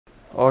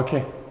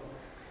Okay.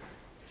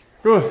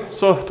 Good.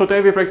 So today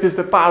we practice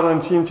the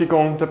𝕬𝕚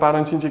qigong. The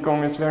𝕬𝕚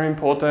qigong is very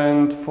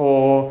important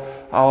for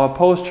our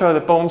posture, the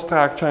bone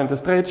structure, and the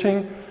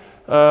stretching.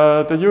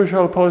 The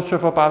usual posture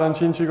for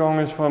𝕬𝕚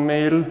qigong is for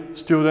male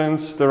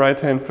students, the right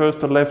hand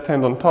first, the left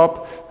hand on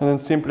top, and then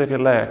simply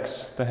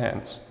relax the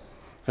hands.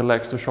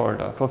 Relax the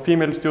shoulder. For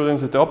female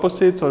students, it's the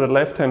opposite, so the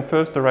left hand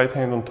first, the right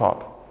hand on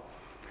top.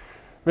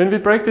 When we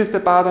practice the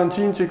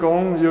𝕬𝕚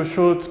qigong, you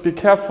should be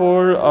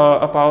careful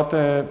about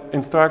the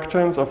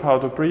instructions of how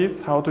to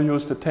breathe, how to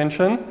use the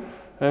tension,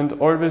 and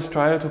always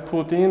try to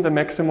put in the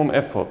maximum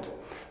effort.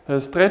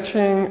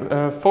 Stretching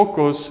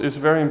focus is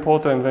very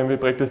important when we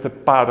practice the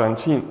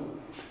𝕬𝕚.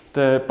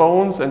 The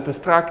bones and the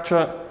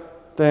structure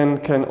then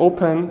can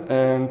open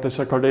and the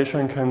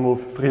circulation can move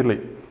freely.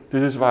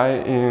 This is why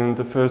in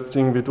the first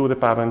thing we do the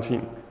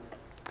𝕬𝕚.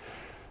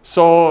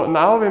 So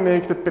now we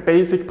make the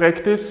basic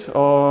practice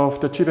of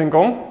the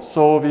Qigong.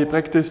 So we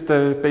practice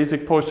the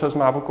basic postures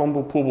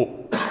𝕁𝕠𝕚𝕟, 𝕚𝕚.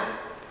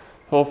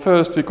 So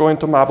first we go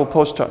into 𝕁𝕠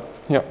posture.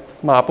 Here,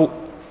 𝕁𝕠.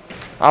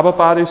 Upper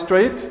body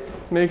straight.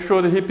 Make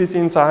sure the hip is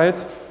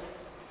inside.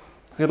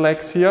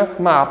 Relax here.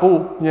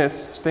 𝕁𝕠.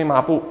 Yes, stay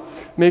𝕁𝕠.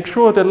 Make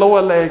sure the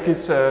lower leg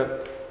is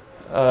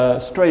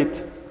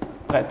straight.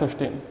 Breiter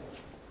stehen.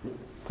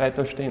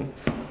 Breiter stehen.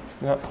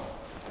 Yeah.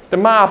 The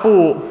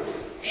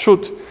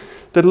𝕁𝕠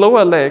the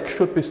lower leg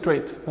should be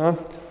straight.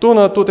 Do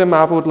not do the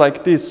𝕁𝕠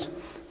like this.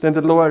 Then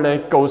the lower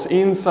leg goes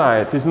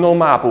inside. There's no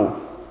𝕁𝕠.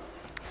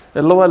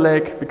 The lower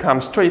leg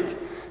becomes straight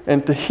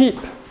and the hip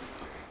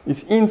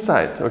is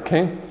inside,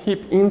 okay?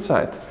 Hip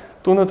inside.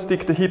 Do not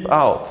stick the hip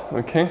out,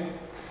 okay?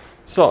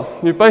 So,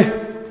 預備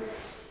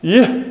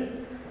1、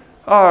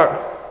2、3、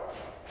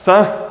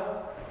4、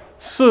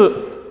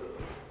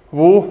5、6、7、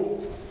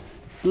8、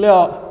9、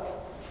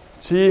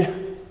10、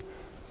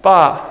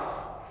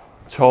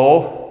2、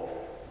2、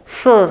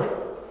3、4、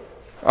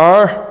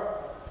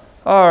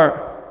5、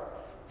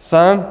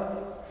6、7、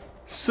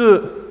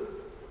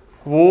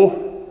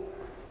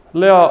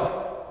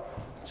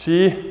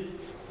8、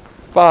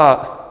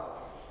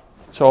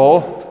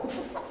9、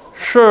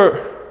10.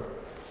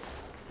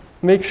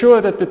 Make sure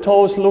that the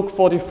toes look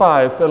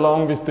 45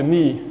 along with the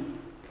knee.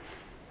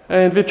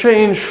 And we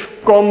change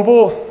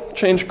combo,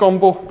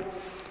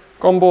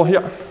 combo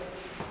here.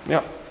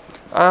 Yeah,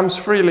 arms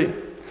freely.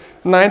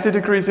 90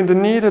 degrees in the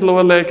knee, the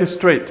lower leg is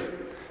straight.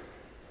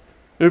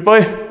 預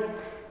備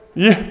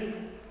1、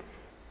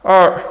2、3、4、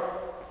5、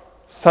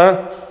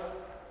6、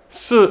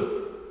7、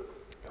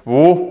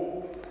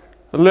8、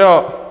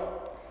9、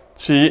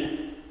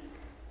10、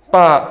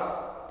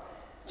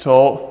2、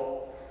2、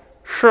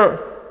3、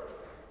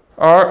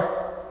4、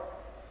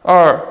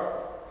5、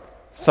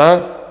6、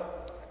7、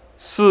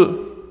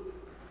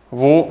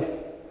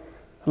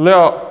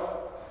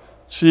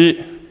8、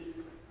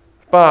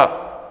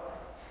9、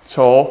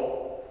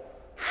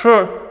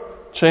10.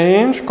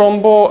 Change,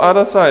 combo,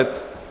 other side.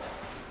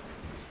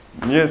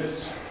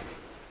 Yes.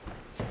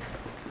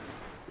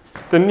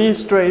 The knee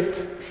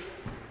straight.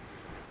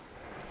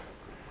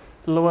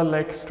 Lower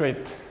leg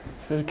straight.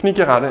 Knie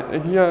gerade.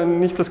 Hier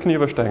nicht das Knie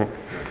übersteigen.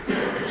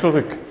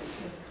 Zurück.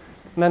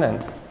 Nein,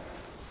 nein.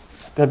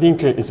 Der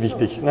Winkel ist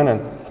wichtig. Nein,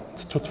 nein.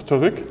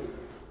 Zurück.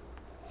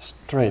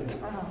 Straight.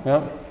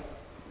 Ja.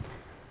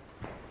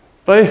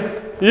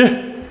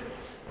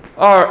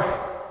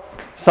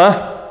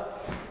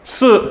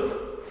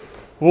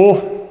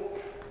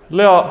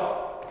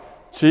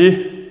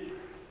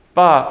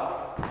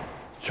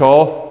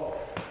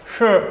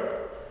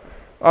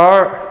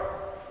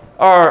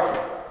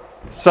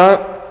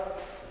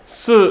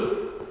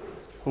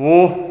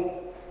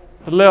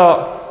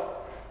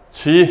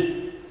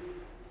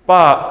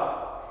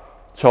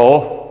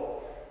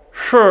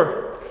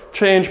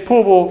 Change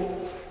𝕵𝕵.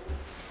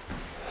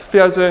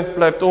 Ferse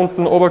bleibt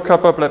unten,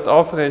 Oberkörper bleibt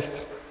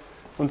aufrecht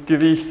und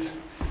Gewicht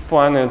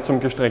vorne zum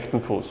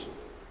gestreckten Fuß.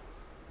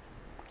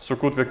 So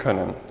gut wir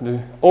können.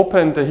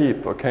 Open the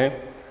hip, okay?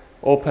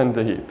 Open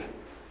the hip.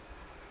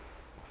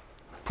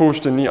 Push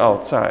the knee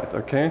outside,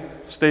 okay?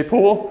 Stay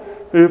pull.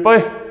 預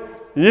備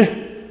1、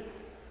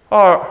2、3、4、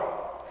5、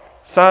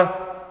6、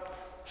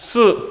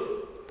7、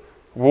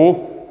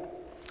8、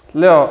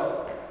9、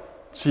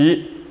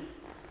10、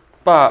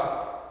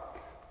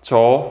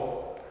2、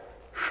2、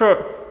3、4、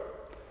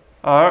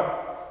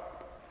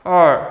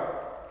5、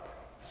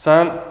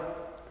6、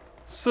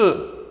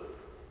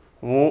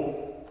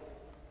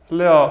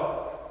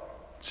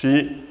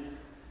7、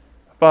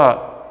8、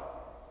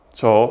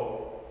9、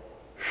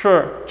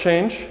10.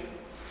 Change.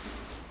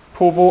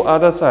 𝕵𝕵,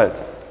 other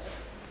side.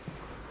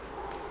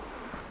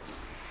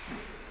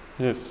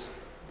 Yes.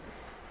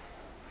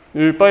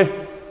 預備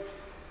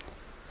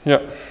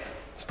Here.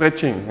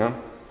 Stretching. Ja.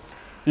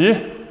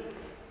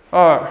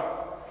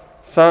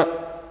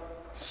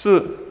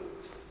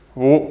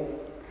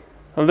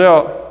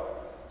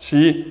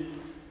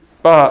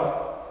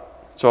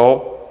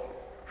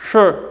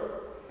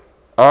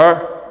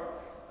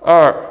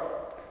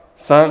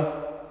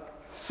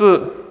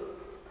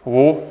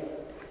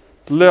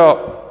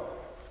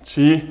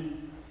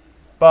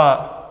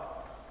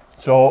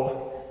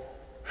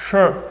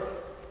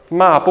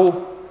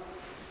 𝕁𝕠𝕚𝕟.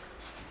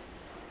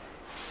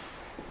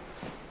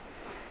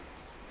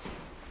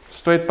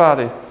 Straight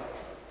body.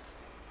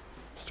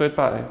 Straight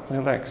body.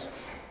 Relax.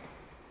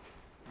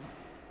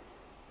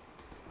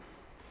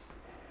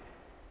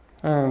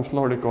 And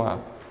slowly go up.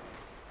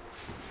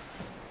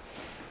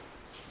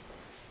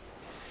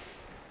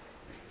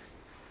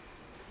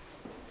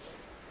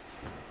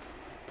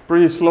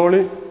 Breathe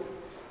slowly.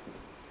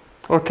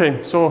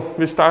 Okay, so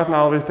we start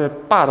now with the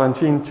八段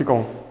轻气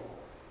功。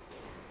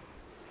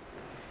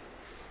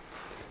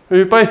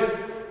预备，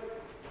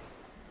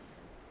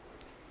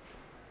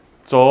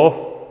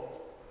走。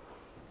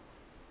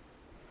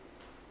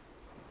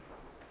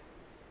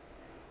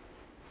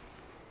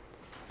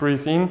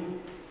Breathe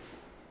in.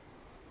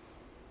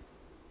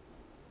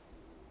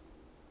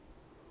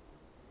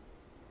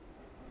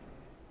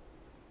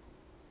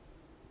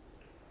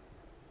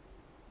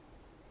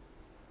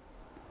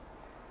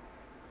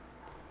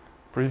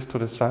 Breathe to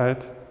the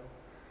side.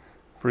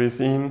 Breathe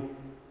in.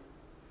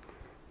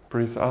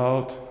 Breathe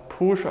out.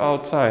 Push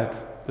outside.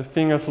 The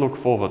fingers look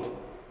forward.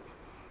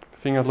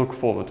 Finger look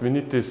forward. We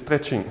need this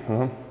stretching.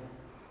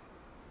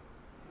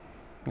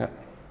 Yeah.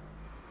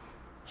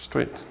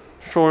 Straight.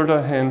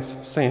 Shoulder, hands,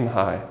 same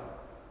high.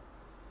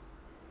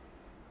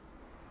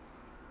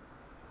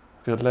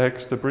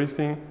 Relax the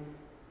breathing.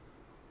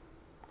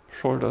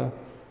 Shoulder,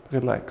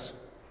 relax.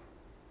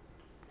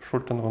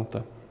 Schultern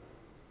runter.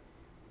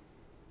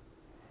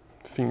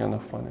 Finger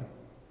nach vorne.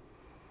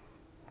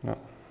 Yeah.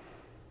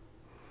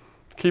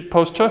 Keep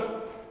posture.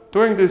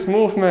 During this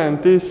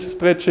movement, this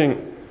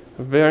stretching,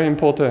 very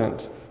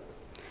important,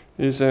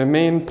 is a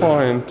main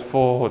point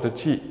for the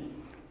qi.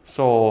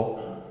 So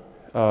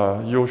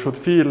you should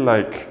feel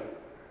like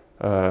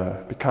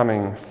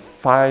becoming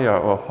fire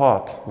or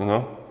hot, you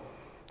know.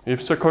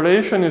 If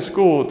circulation is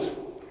good,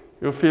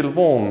 you feel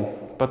warm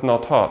but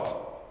not hot.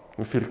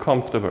 You feel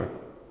comfortable.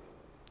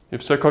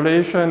 If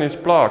circulation is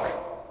blocked,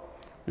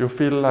 you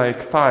feel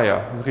like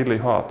fire, really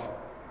hot.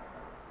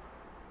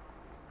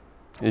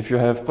 If you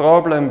have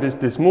problem with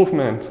this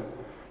movement,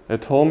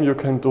 at home you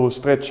can do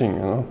stretching,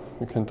 you know.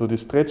 You can do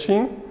this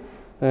stretching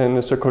and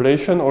the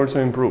circulation also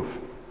improve.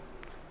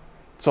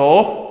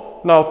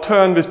 So, now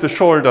turn with the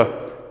shoulder.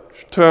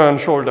 Turn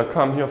shoulder,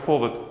 come here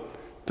forward.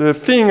 The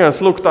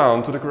fingers look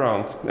down to the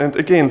ground. And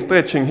again,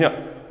 stretching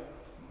here.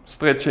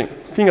 Stretching,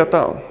 finger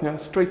down, yeah,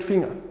 straight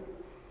finger.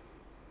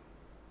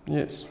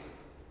 Yes.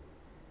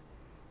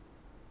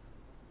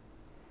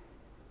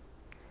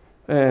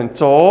 And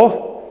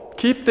so,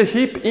 keep the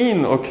hip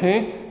in,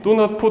 okay? Do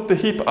not put the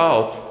hip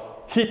out.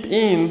 Hip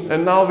in,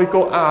 and now we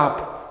go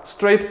up.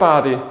 Straight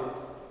body.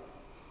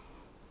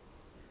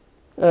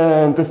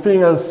 And the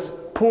fingers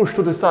push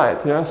to the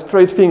side, yeah?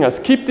 Straight fingers.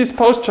 Keep this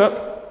posture.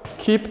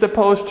 Keep the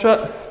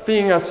posture.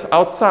 Fingers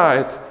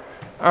outside.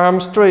 Arm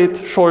straight,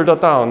 shoulder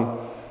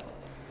down.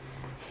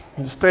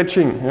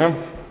 Stretching, yeah?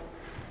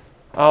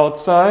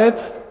 Outside.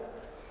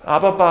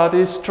 Upper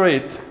body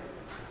straight.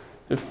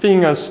 The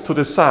fingers to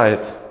the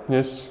side.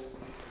 Yes.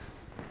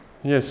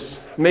 Yes.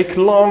 Make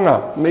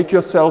longer. Make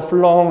yourself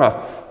longer.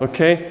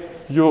 Okay?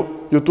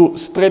 You do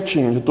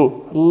stretching. You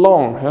do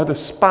long. Yeah? The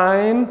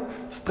spine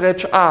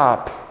stretch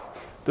up.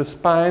 The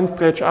spine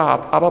stretch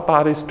up. Upper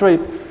body straight.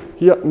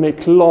 Here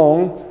make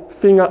long.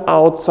 Finger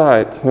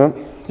outside. Yeah?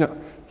 Yeah.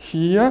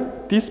 Here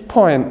this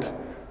point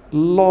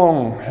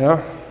long.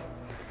 Yeah?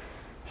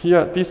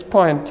 Here this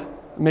point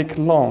make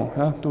long.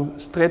 Yeah? Do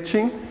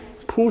stretching.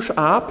 Push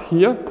up.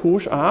 Here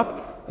push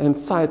up. And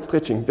side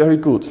stretching, very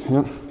good.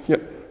 Yeah.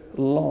 Here,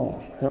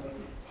 long. Yeah.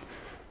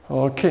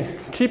 Okay,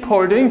 keep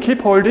holding.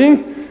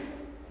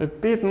 A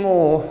bit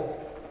more.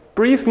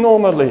 Breathe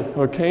normally,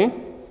 okay?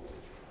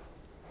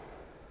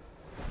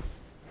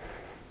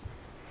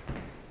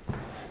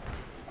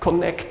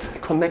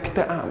 Connect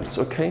the arms,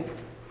 okay?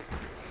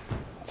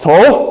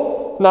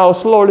 So, now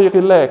slowly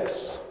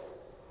relax.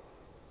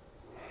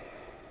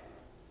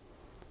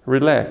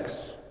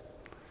 Relax.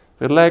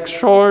 Relax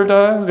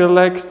shoulder,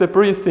 relax the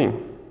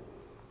breathing.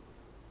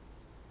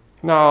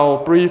 Now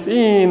breathe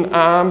in,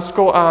 arms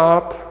go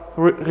up,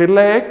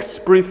 relax,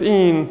 breathe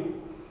in.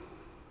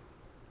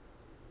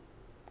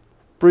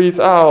 Breathe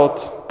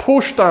out,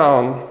 push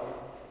down.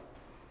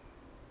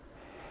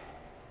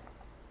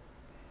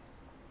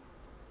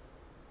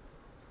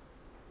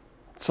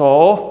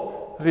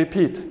 So,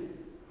 repeat.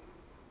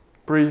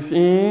 Breathe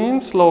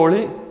in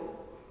slowly.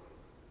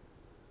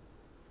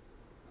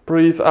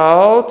 Breathe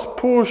out,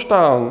 push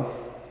down.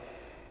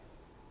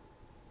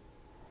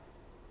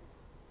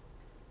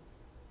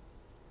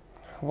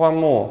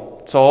 One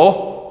more.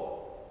 走。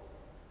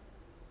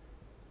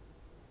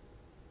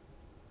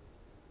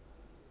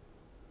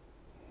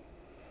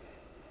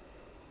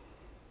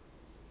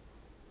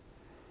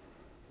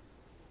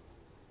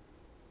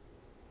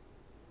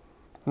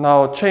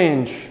Now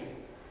change.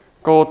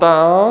 Go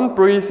down,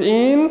 breathe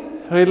in,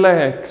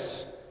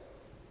 relax.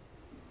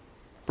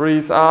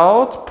 Breathe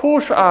out,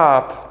 push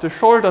up. The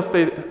shoulders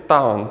stay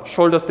down.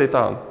 Shoulder stay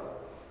down.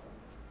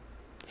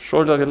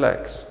 Shoulder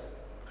relax.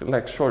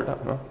 Relax shoulder.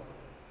 No?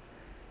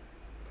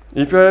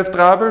 If you have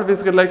trouble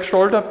with relaxed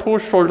shoulder,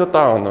 push shoulder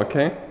down,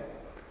 okay?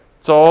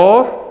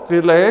 So,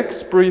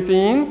 relax, breathe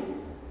in.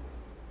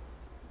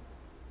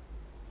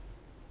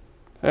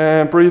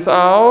 And breathe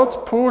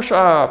out, push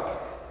up.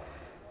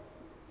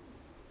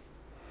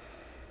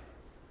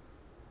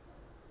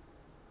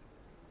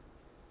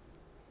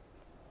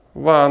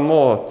 One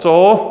more.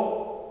 So.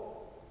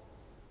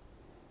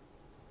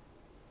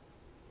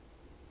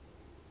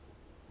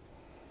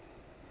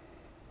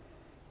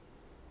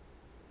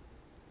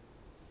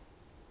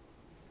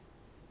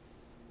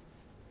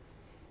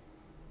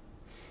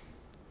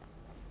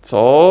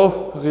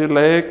 So,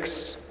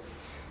 relax.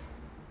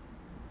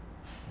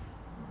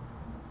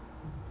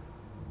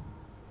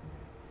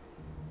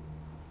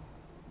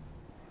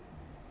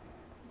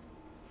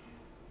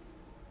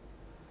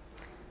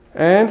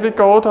 And we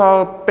go to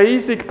our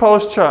basic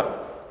posture.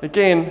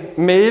 Again,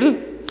 male,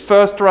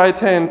 first right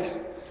hand,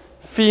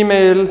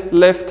 female,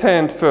 left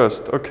hand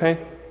first, okay?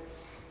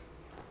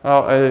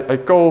 Now I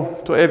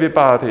go to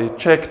everybody,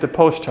 check the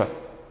posture.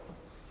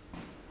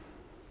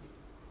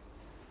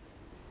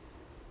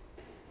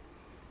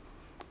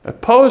 A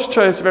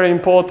posture is very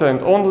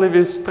important. Only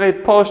with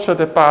straight posture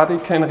the body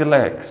can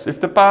relax.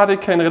 If the body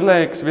can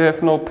relax, we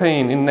have no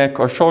pain in neck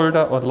or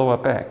shoulder or lower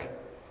back.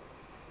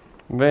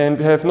 When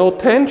we have no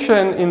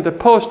tension in the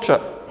posture,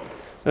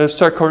 the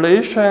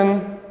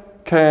circulation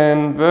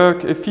can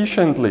work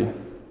efficiently.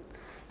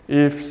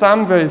 If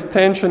somewhere is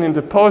tension in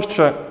the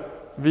posture,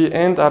 we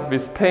end up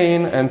with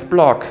pain and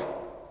block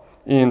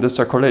in the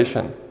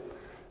circulation.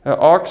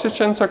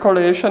 Oxygen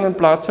circulation and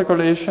blood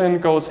circulation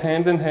goes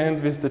hand in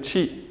hand with the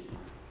qi.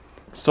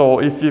 So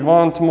if we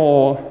want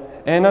more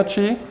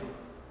energy,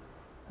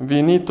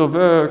 we need to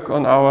work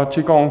on our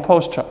Qigong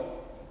posture.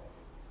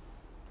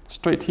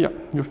 Straight here,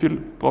 you feel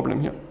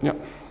problem here, yeah.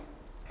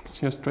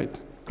 Here straight,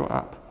 go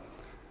up.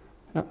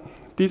 Yeah.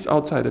 This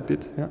outside a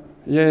bit, yeah.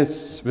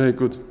 Yes, very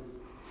good.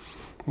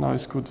 Now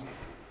it's good.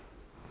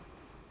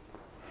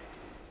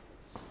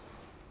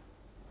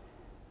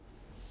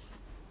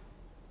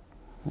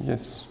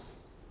 Yes.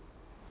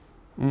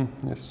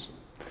 Yes.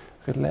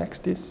 Relax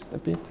this a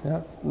bit,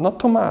 yeah. Not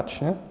too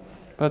much, yeah.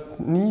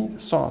 But knee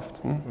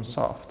soft,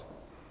 soft.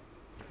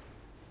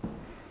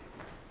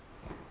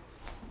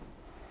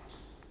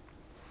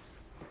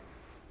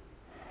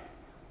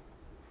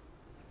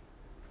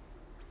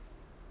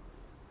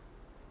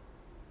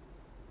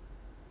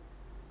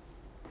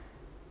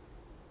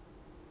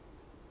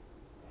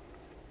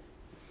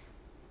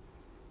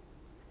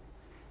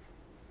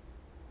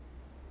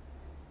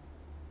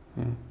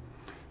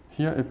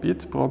 Here a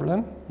bit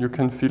problem. You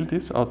can feel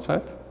this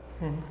outside.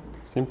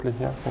 Simply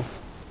here.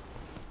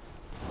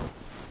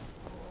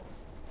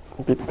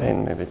 A bit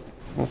pain maybe.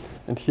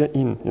 And here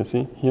in, you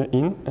see? Here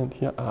in and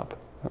here up.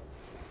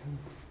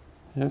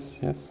 Yes,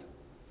 yes.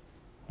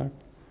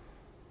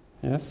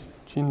 Yes,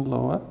 chin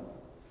lower.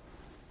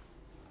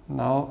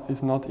 Now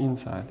is not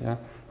inside, yeah?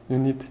 You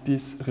need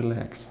this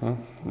relax.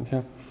 And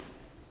here.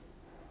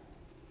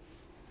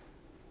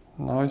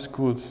 Now it's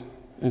good.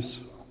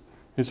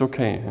 It's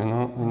okay, you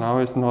know. Now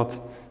it's not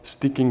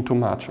sticking too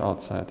much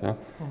outside, yeah.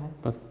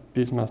 But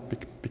this must be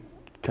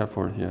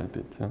careful here a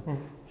bit. Yeah?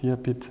 Here a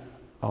bit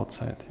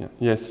outside. Yeah.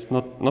 Yes,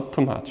 not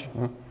too much.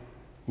 Yeah?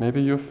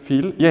 Maybe you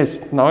feel.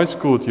 Yes, now it's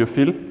good. You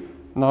feel.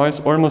 Now it's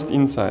almost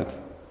inside.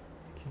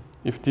 Okay.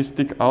 If this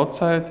stick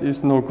outside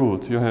is no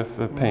good, you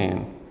have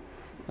pain.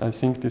 I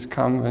think this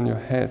comes when your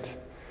head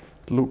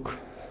look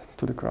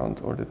to the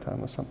ground all the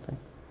time or something.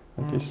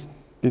 And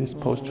this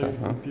posture.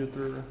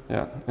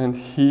 Yeah, and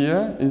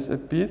here is a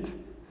bit,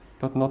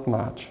 but not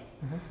much.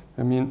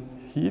 I mean,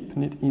 hip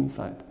need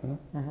inside.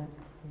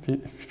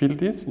 Feel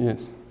this?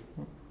 Yes.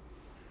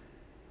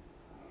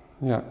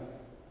 Yeah.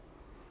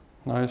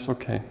 Now it's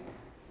okay.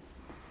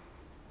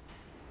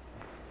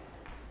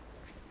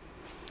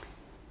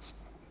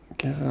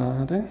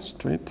 Gerade,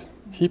 straight.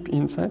 Hip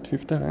inside,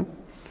 Hüfte rein.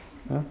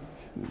 Ja.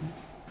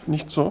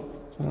 Nicht so.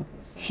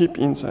 Hip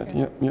inside,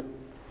 yeah, yeah.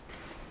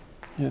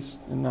 Yes,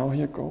 and now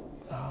here go.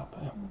 Up,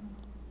 ja.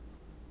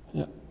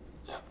 Ja,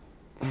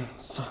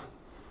 ja.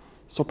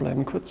 So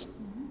bleiben kurz.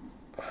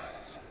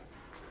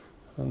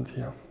 Und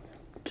hier,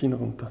 Kinn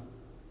runter.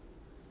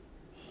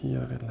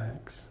 Hier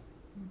relax.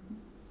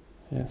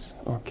 Yes,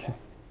 okay.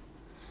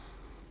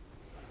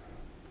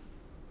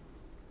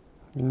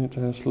 We need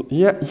a slow.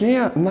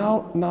 Yeah.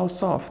 Now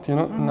soft. You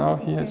know. Now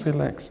here is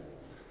relax.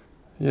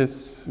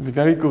 Yes,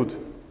 very good.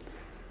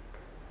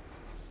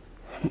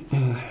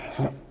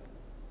 Yeah.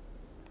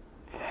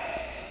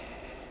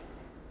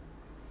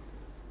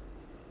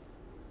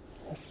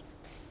 Yes.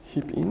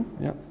 Hip in.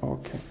 Yeah.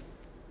 Okay.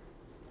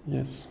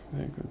 Yes.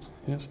 Very good.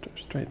 Yes.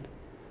 Straight.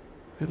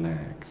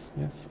 Relax.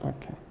 Yes.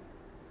 Okay.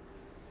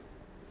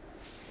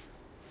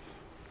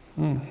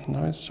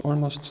 Now it's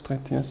almost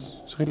straight. Yes.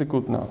 It's really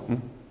good now.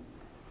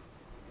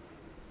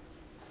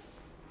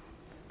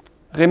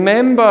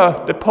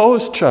 Remember the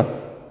posture.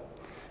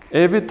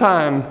 Every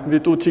time we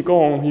do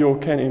Qigong, you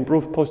can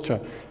improve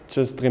posture.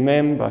 Just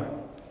remember.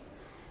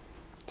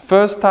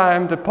 First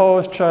time the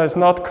posture is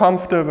not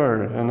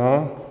comfortable, you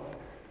know.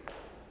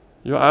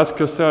 You ask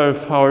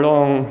yourself how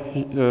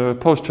long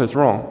posture is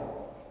wrong.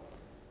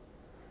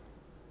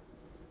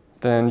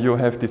 then you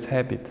have this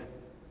habit.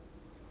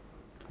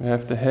 We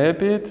have the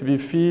habit, we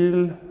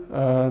feel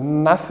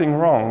nothing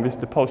wrong with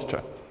the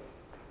posture.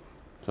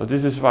 So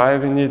this is why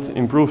we need to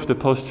improve the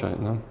posture.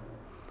 You know?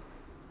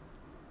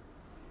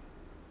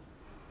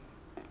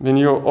 When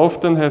you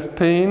often have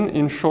pain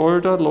in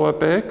shoulder, lower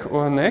back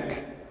or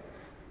neck,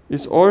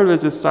 it's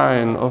always a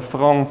sign of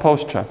wrong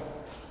posture.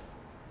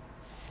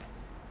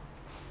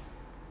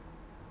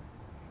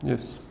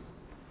 Yes.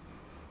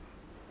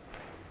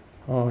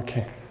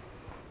 Okay.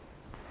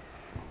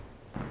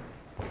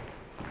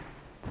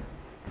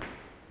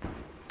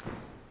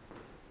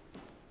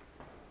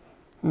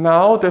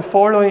 Now the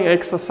following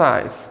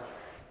exercise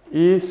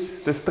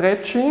is the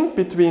stretching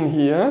between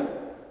here,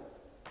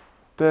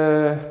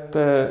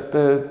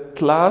 the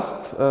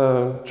last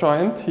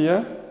joint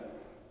here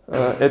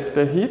at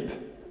the hip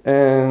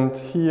and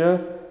here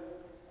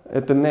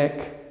at the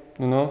neck.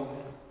 You know.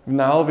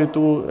 Now we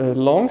do a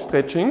long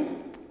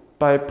stretching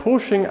by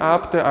pushing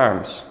up the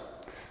arms.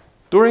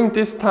 During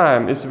this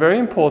time, it's very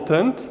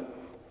important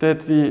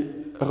that we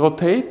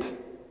rotate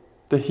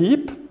the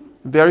hip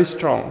very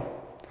strong.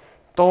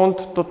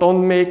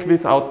 Don't make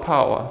without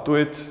power. Do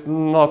it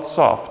not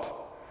soft.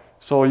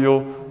 So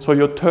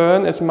you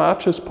turn as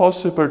much as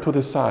possible to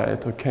the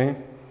side, okay?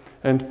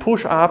 And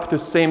push up the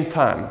same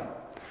time.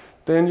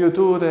 Then you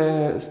do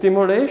the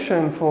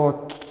stimulation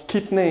for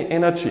kidney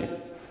energy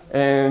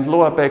and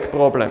lower back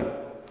problem.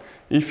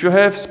 If you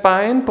have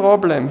spine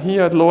problem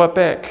here at lower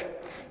back,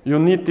 you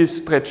need this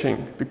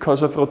stretching.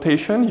 Because of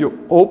rotation,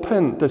 you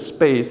open the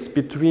space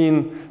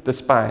between the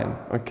spine,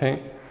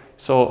 okay?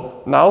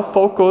 So now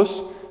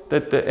focus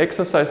that the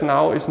exercise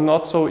now is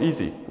not so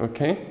easy,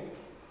 okay?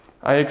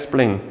 I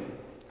explain.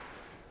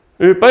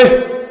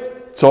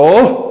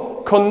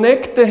 So,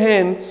 connect the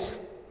hands,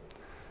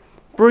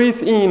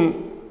 breathe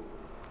in,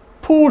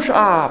 push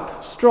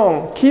up,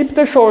 strong, keep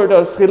the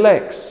shoulders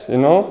relaxed, you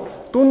know?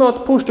 Do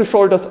not push the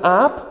shoulders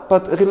up,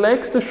 but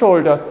relax the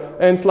shoulder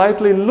and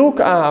slightly look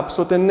up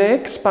so the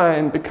neck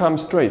spine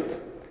becomes straight.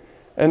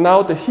 And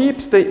now the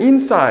hips stay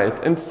inside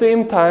and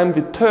same time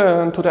we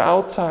turn to the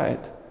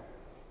outside.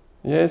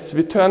 Yes,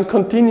 we turn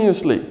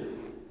continuously.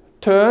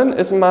 Turn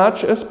as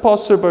much as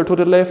possible to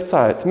the left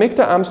side. Make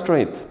the arm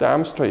straight,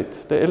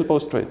 the elbow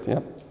straight. Yeah.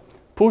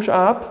 Push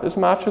up as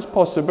much as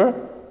possible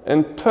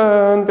and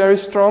turn very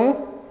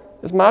strong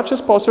as much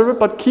as possible,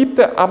 but keep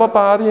the upper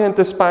body and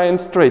the spine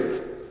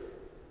straight.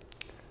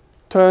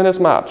 Turn as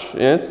much,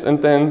 yes, and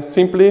then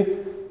simply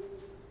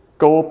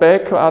go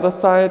back to other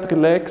side,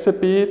 relax a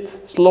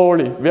bit,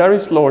 slowly, very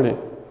slowly.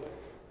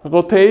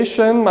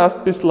 Rotation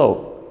must be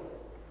slow.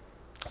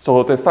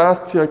 So the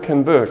fascia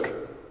can work.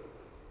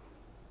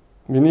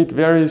 We need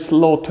very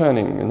slow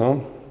turning, you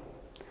know.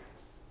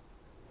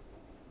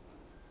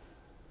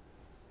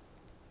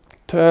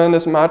 Turn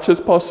as much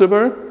as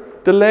possible.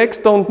 The legs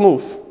don't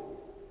move.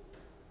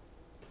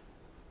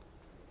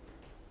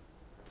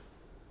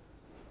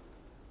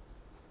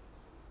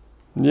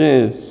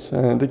 Yes,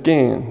 and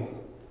again,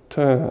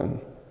 turn.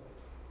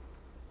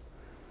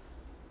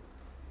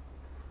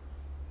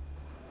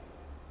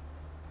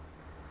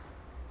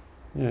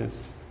 Yes.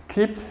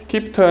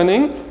 Keep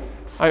turning.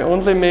 I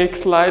only make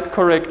slight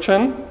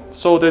correction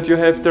so that you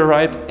have the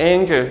right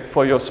angle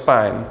for your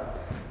spine.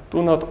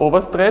 Do not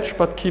overstretch,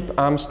 but keep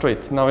arms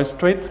straight. Now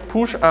straight,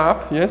 push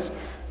up, yes,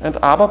 and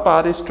upper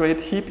body straight,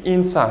 hip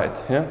inside.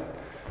 Yeah.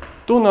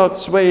 Do not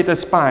sway the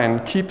spine.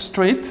 Keep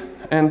straight,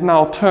 and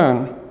now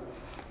turn.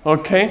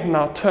 Okay,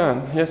 now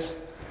turn. Yes.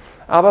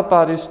 Upper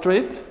body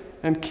straight,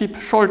 and keep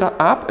shoulder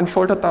up and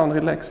shoulder down.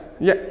 Relax.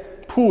 Yeah.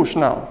 Push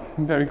now.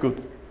 Very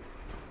good.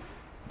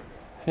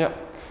 Ja.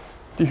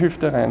 Die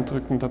Hüfte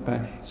reindrücken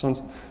dabei,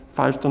 sonst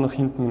fallst du nach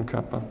hinten im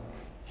Körper.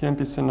 Hier ein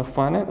bisschen nach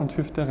vorne und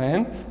Hüfte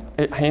rein,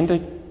 Hände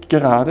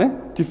gerade,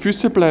 die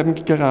Füße bleiben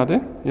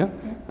gerade, yeah?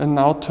 And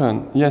now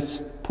turn,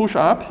 yes, push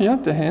up here,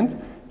 the hand,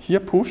 here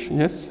push,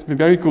 yes,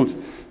 very good,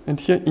 and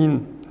here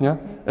in, yeah,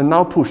 and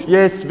now push,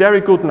 yes,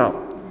 very good now,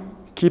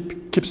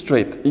 keep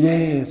straight,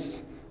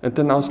 yes, and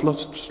then now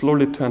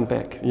slowly turn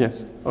back,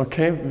 yes,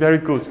 okay, very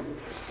good.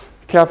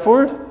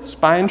 Careful,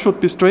 spine should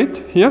be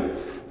straight, here,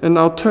 and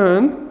now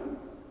turn.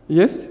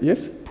 Yes,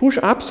 yes. Push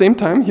up, same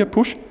time. Here,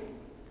 push.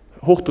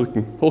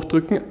 Hochdrücken,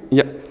 hochdrücken.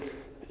 Yeah.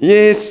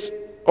 Yes.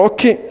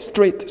 Okay.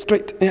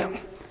 Straight. Yeah.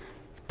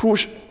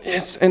 Push.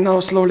 Yes. And now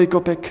slowly go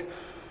back.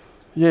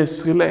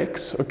 Yes.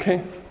 Relax.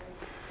 Okay.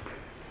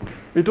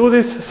 We do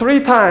this 3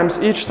 times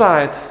each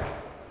side.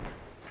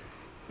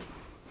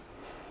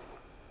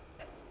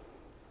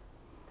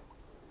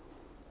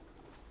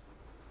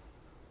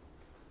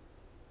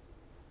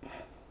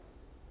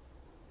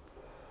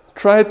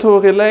 Try to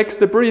relax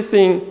the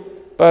breathing,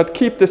 but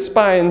keep the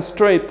spine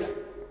straight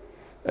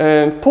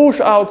and push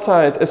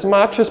outside as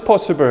much as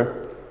possible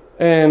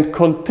and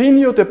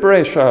continue the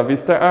pressure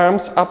with the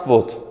arms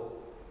upward.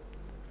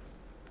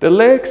 The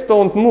legs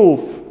don't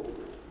move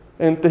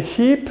and the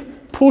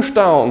hip push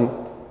down.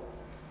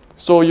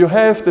 So you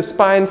have the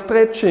spine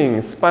stretching,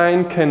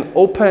 spine can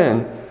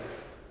open.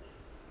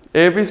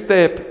 Every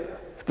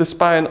step, the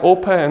spine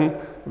open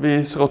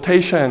with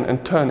rotation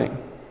and turning.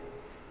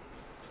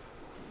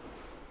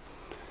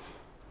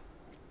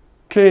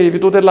 Okay, we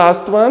do the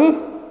last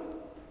one.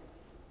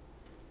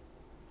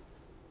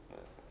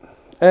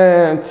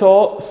 And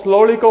so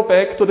slowly go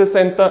back to the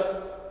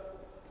center.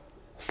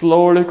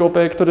 Slowly go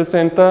back to the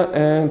center.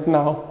 And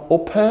now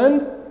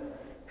open.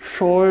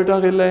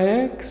 Shoulder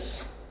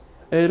relax.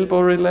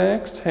 Elbow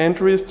relax. Hand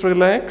wrist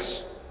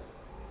relax.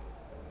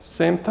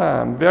 Same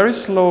time. Very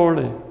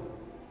slowly.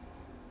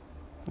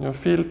 You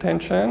feel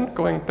tension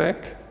going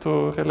back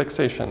to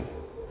relaxation.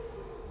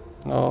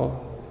 Now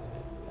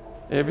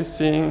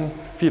everything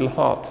feel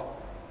hot.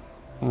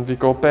 And we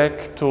go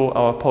back to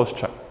our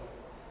posture.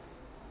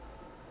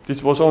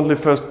 This was only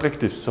first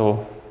practice,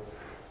 so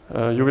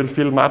you will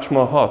feel much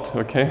more hot,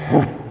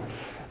 okay?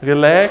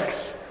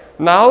 Relax.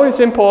 Now is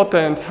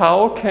important,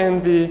 how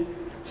can we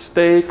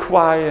stay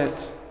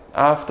quiet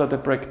after the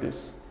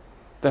practice?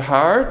 The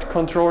heart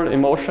control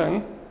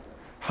emotion.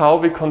 How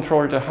we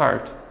control the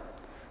heart?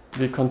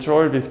 We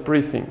control with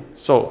breathing.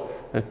 So,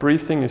 the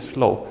breathing is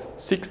slow.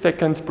 6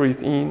 seconds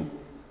breathe in.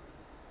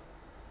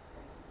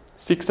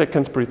 6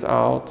 seconds breathe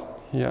out,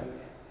 here.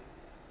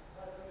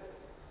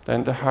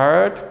 Then the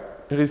heart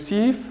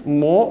receive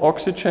more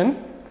oxygen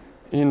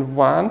in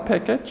one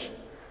package,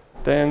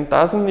 then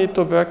doesn't need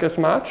to work as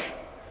much.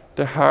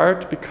 The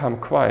heart become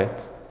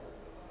quiet.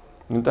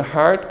 When the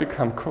heart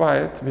become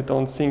quiet, we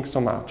don't think so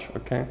much,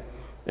 okay?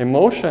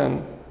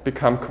 Emotion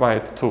become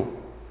quiet too.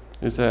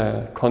 It's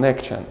a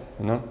connection,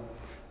 you know?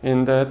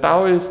 In the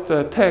Taoist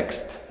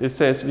text, it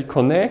says we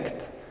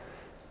connect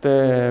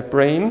the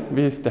brain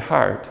with the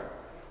heart.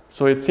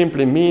 So it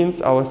simply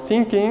means our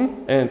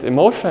thinking and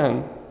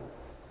emotion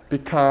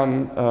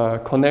become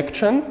a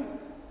connection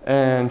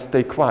and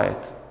stay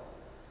quiet.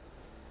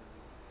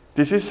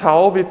 This is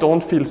how we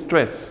don't feel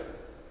stress,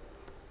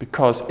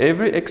 because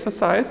every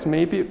exercise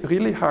may be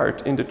really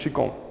hard in the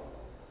Qigong.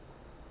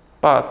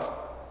 But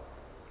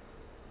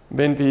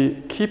when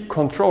we keep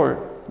control,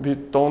 we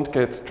don't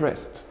get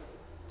stressed.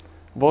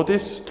 What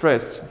is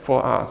stress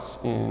for us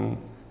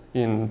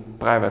in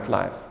private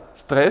life?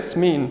 Stress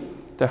means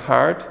the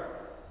heart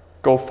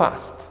go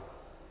fast,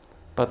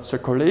 but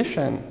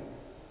circulation,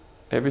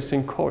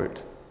 everything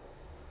cold.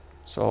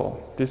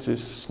 So this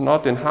is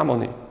not in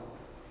harmony.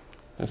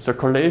 The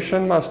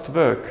circulation must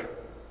work,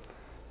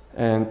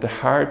 and the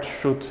heart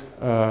should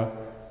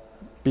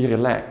be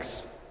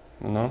relaxed,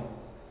 you know.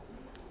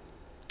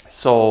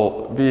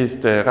 So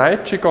with the right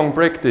Qigong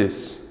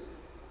practice,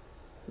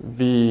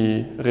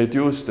 we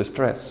reduce the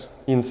stress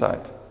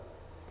inside.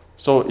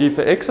 So if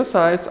an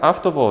exercise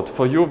afterward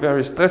for you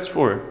very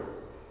stressful,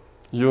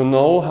 you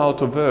know how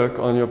to work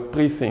on your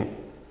breathing.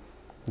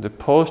 The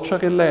posture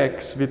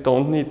relax, we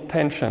don't need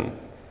tension.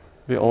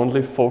 We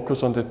only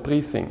focus on the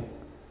breathing.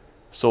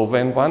 So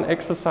when one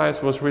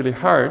exercise was really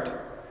hard,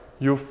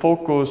 you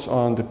focus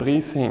on the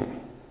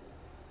breathing.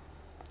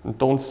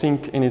 Don't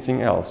think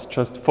anything else.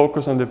 Just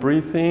focus on the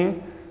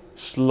breathing,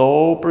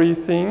 slow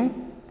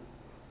breathing,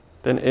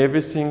 then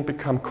everything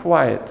become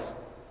quiet.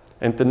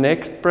 And the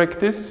next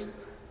practice,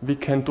 we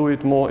can do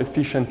it more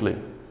efficiently.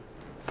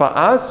 For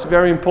us,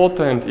 very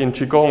important in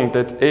Qigong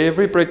that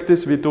every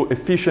practice we do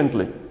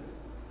efficiently.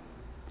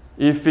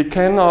 If we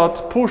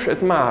cannot push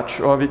as much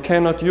or we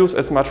cannot use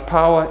as much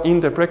power in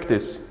the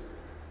practice,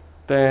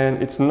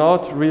 then it's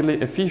not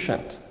really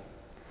efficient.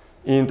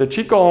 In the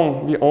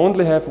Qigong, we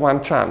only have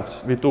one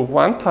chance. We do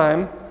one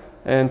time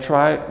and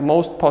try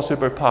most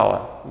possible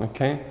power,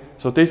 okay?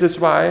 So this is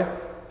why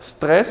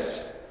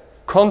stress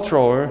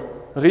control,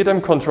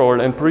 rhythm control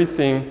and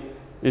breathing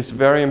is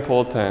very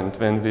important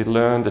when we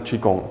learn the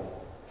Qigong.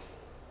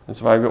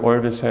 That's why we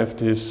always have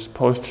these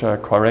posture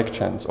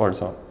corrections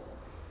also.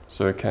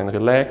 So you can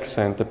relax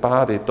and the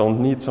body don't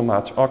need so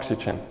much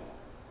oxygen.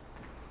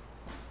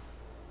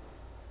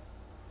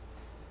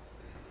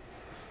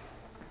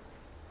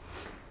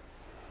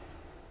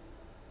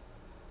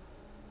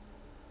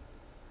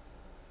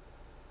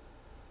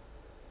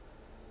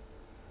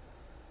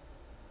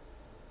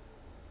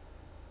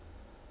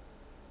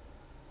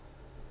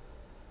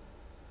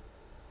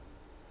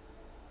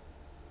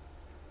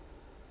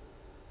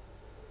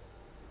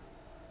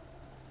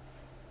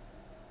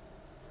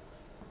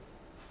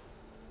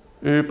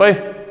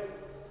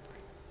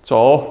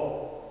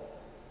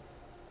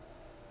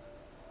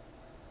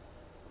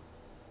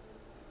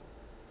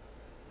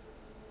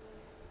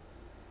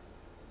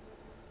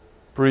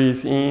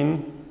 Breathe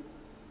in,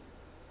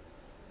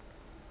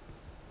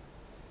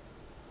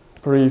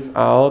 breathe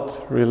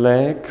out,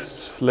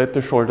 relax, let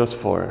the shoulders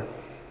fall.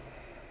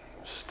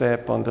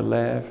 Step on the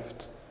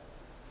left,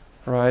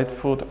 right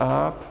foot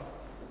up,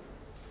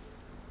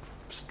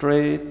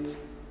 straight,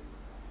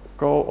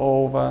 go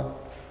over.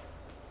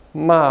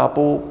 马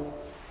步.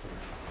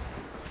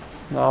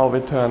 Now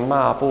we turn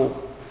马步.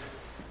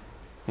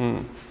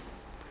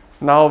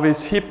 Now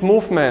with hip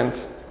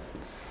movement,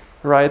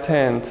 right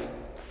hand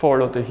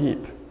follow the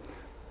hip.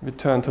 We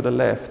turn to the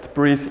left.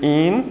 Breathe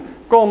in,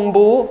 弓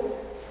步,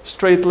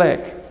 straight leg.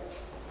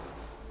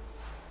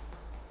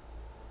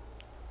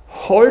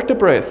 Hold the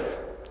breath.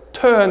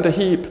 Turn the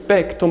hip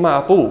back to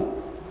马步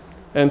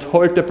and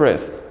hold the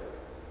breath.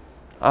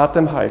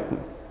 Atem halten.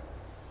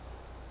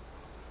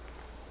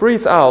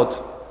 Breathe out.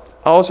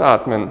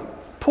 Ausatmen.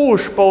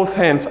 Push both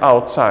hands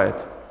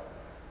outside.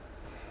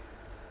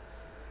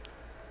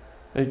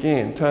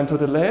 Again, turn to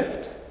the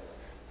left.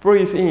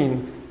 Breathe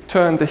in.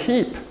 Turn the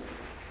hip.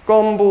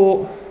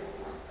 𝕚𝕚𝕚𝕟.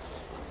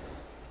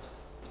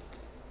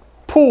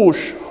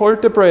 Push.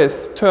 Hold the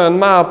breath. Turn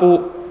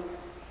𝕁𝕠𝕚𝕟.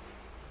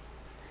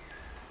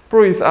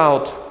 Breathe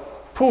out.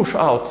 Push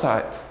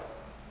outside.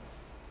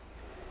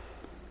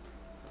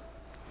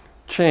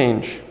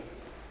 Change.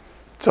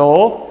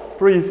 𝕚.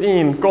 Breathe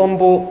in.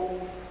 𝕚𝕚𝕚.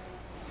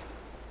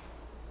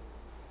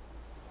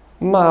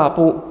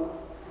 𝕁𝕠𝕚.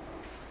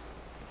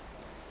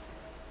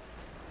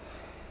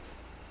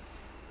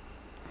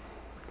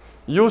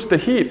 Use the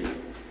hip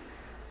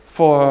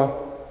for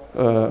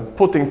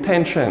putting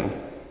tension.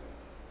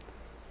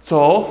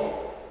 So,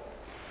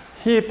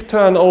 hip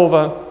turn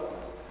over,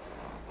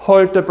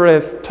 hold the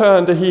breath,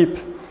 turn the hip.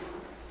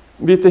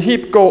 With the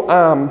hip go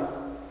arm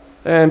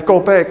and go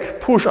back,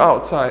 push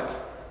outside.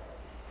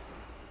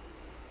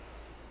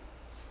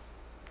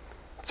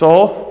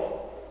 So,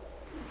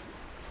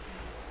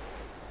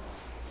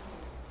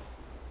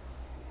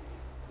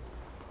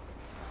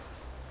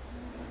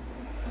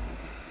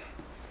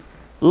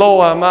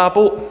 lower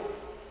𝕁𝕠𝕚.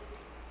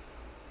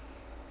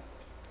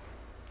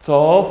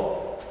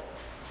 So,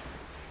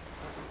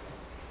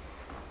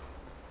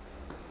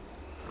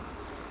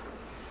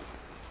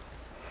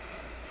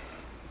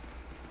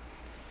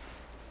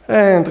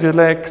 and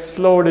relax,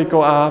 slowly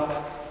go up.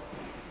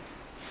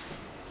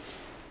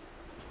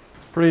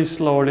 Breathe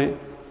slowly.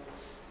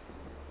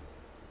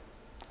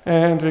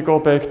 And we go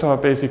back to our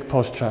basic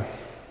posture.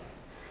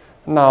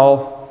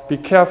 Now, be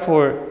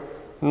careful,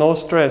 no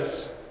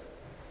stress.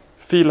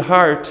 Feel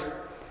hard.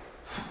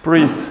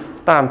 Breathe.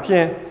 丹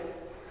田.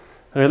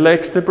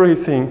 Relax the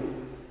breathing.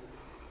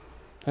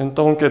 And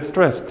don't get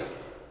stressed.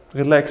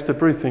 Relax the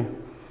breathing.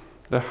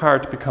 The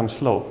heart becomes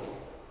slow.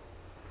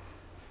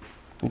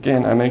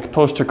 Again, I make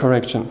posture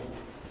correction.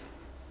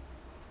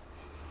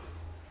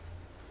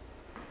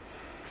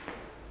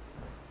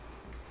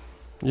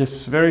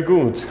 Yes, very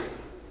good.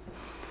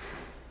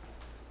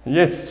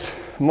 Yes,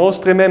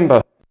 most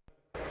remember.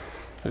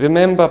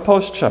 Remember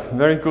posture.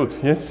 Very good,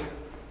 yes.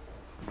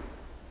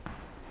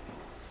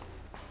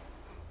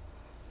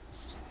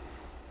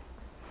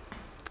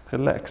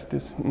 Relax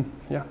this,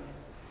 yeah.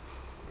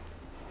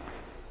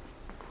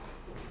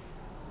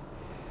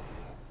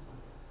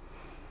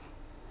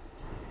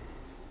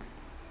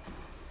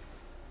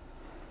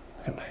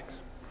 Relax.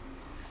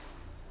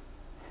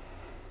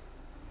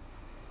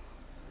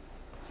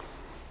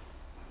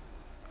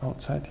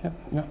 Outside here,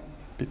 yeah,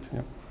 bit,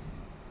 yeah.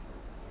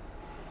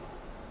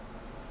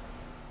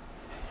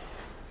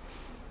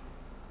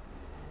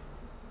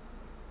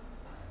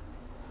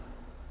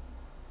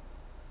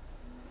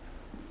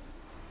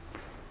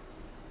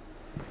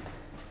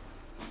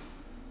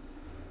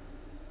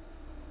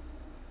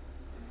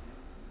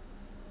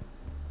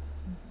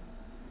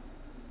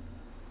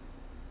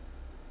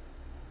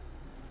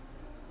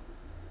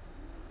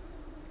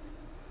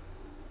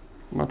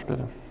 Much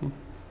better.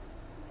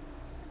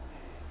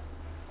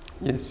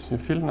 Yes, you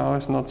feel now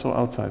it's not so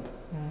outside.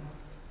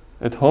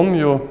 At home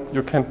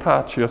you can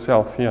touch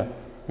yourself here.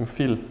 You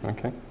feel,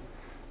 okay?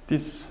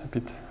 This a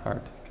bit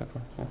hard,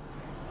 careful. Yeah.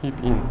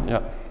 Hip in,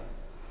 yeah.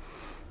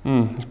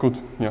 It's good,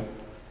 yeah.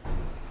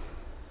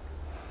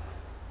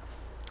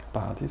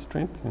 Body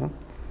straight, yeah.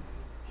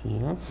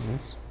 Here,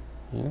 yes,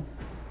 here.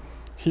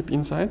 Hip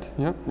inside,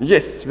 yeah.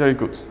 Yes, very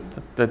good.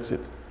 That's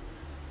it.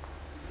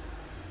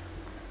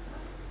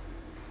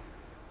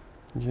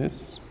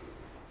 Yes.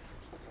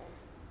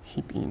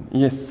 Hip in.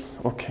 Yes.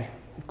 Okay.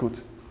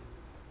 Good.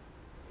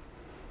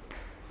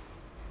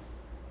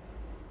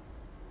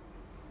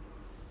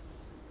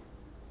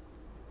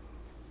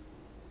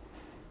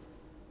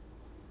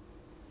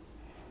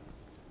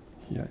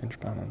 Hier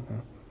entspannen.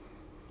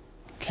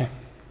 Okay.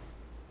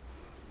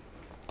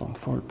 Don't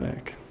fall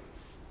back.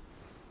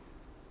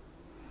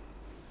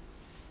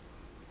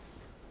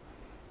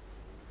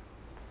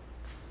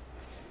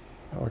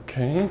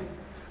 Okay.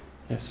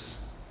 Yes.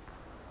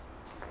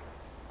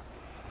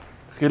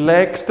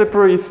 Relax the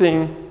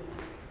breathing.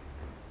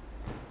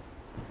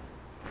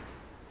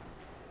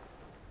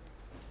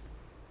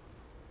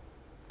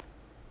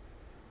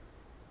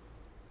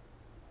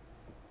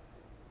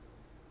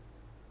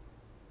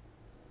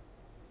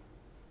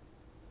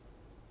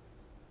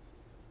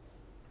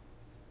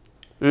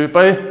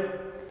 Übel,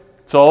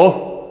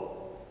 so.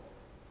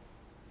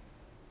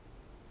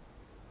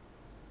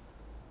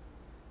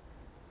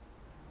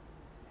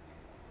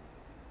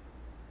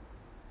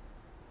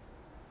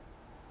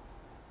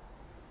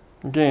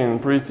 Again,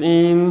 breathe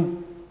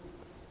in,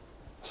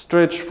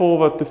 stretch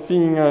forward the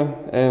finger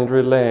and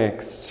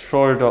relax.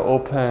 Shoulder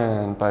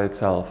open by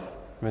itself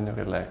when you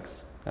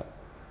relax. Yeah.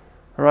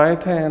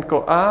 Right hand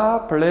go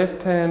up,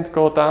 left hand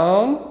go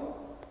down.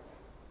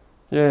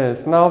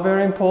 Yes, now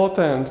very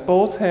important,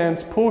 both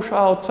hands push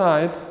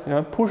outside,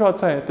 yeah, push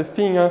outside, the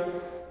finger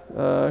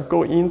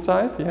go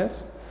inside,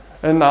 yes.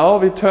 And now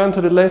we turn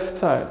to the left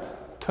side.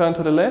 Turn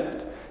to the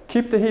left,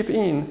 Keep the hip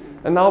in.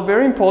 And now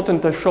very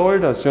important, the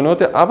shoulders, you know,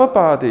 the upper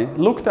body,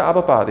 look the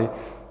upper body.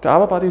 The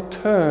upper body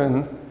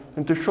turn,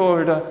 and the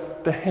shoulder,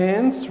 the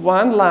hands,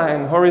 one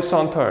line,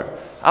 horizontal.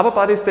 Upper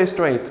body stay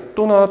straight.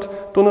 Do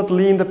not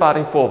lean the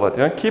body forward.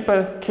 Yeah? Keep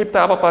the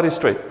upper body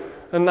straight.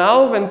 And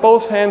now when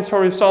both hands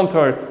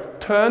horizontal,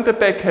 turn the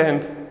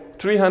backhand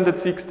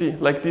 360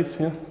 like this.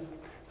 Yeah?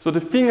 So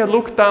the finger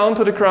look down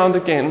to the ground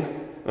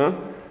again. Yeah?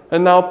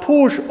 And now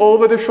push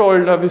over the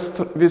shoulder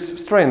with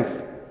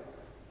strength.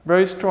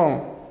 Very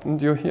strong.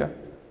 And you're here.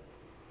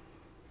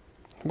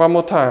 One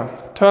more time.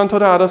 Turn to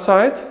the other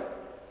side.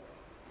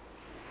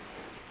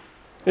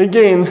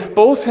 Again,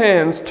 both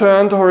hands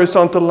turn the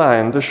horizontal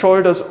line. The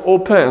shoulders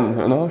open,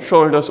 you know,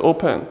 shoulders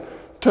open.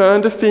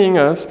 Turn the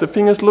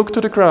fingers look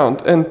to the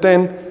ground, and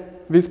then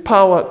with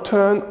power,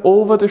 turn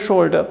over the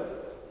shoulder.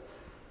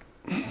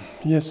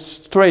 Yes,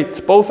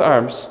 straight, both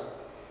arms.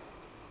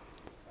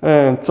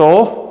 And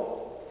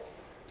so,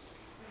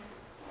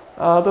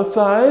 other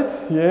side,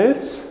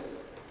 yes.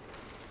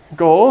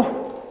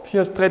 Go,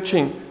 here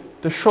stretching,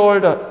 the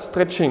shoulder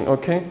stretching,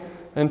 okay?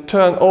 And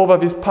turn over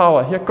with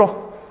power, here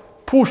go.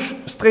 Push,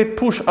 straight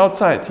push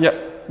outside, yeah,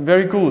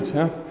 very good.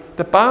 Yeah?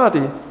 The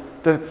body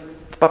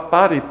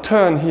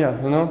turn here,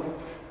 you know.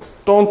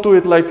 Don't do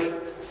it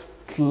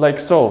like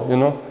so, you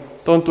know.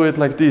 Don't do it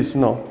like this,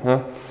 no.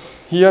 Yeah?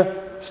 Here,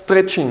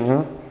 stretching, you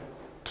know?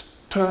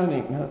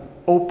 Turning, yeah?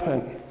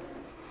 Open.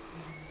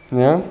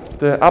 Yeah?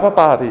 The upper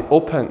body,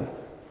 open.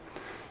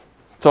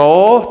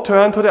 So,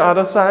 turn to the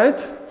other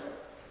side.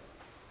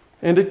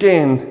 And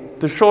again,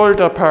 the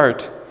shoulder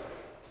part,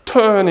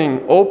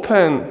 turning,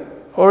 open.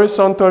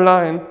 Horizontal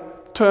line,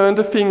 turn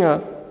the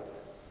finger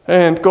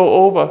and go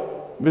over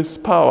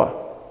with power.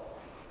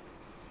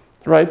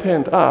 Right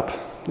hand up,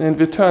 and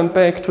we turn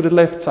back to the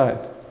left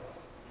side.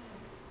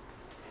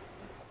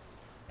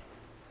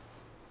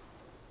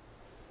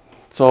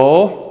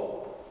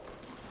 So,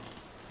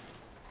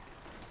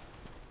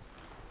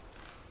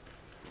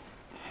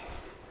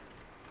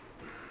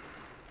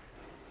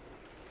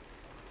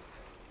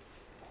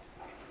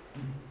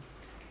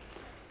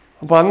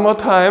 one more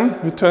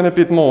time, we turn a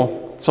bit more.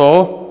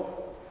 So,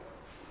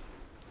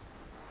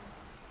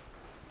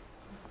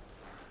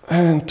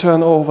 and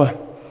turn over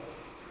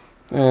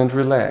and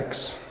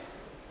relax.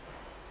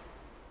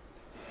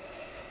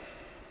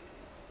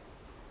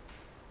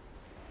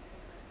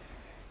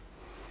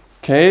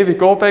 Okay, we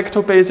go back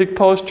to basic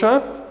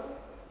posture.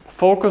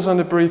 Focus on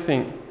the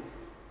breathing.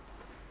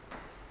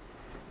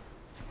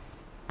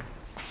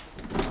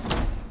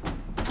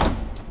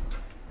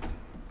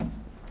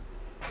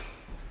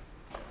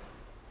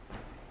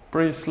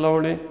 Breathe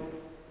slowly.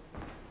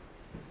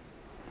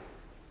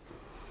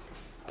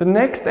 The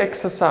next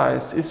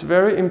exercise is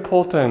very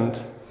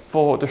important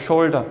for the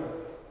shoulder.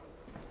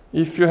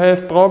 If you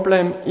have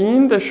problem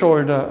in the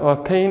shoulder or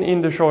pain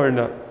in the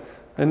shoulder,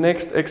 the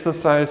next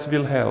exercise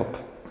will help.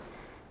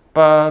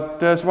 But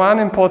there's one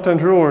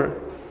important rule.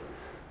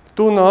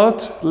 Do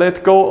not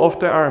let go of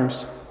the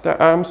arms. The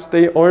arms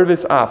stay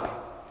always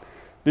up.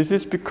 This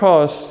is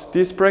because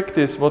this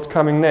practice, what's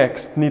coming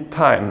next, need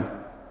time.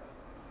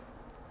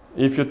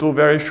 If you do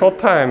very short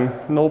time,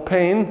 no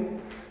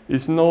pain,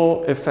 is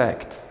no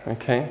effect.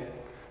 Okay?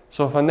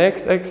 So for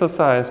next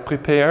exercise,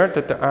 prepare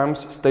that the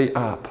arms stay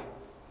up.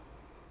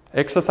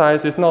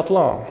 Exercise is not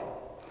long.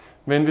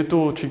 When we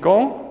do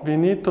Qigong, we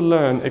need to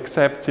learn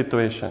accept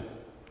situation,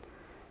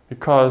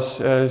 because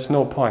there is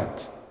no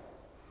point.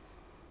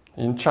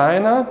 In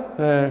China,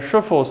 the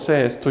Shifu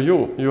says to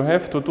you, you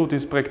have to do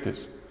this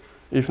practice.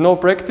 If no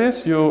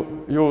practice,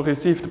 you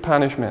receive the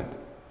punishment.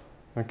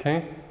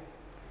 Okay?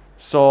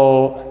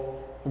 So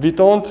we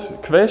don't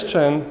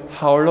question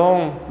how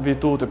long we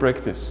do the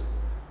practice,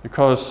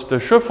 because the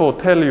Shifu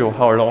tell you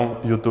how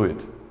long you do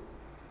it.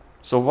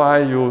 So why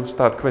you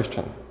start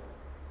questioning?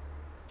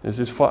 This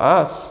is for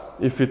us,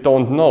 if we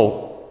don't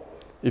know.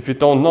 If you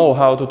don't know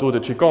how to do the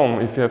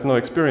Qigong, if you have no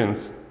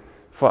experience,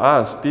 for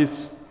us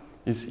this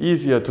is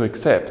easier to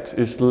accept,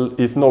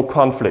 is no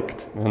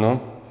conflict, you know.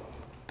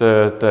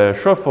 The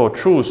Shifu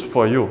choose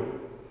for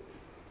you.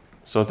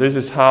 So this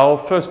is how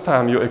first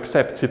time you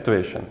accept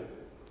situation.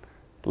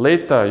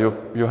 Later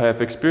you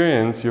have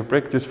experience, you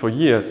practice for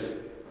years,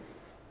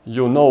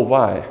 you know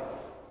why.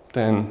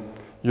 Then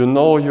you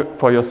know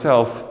for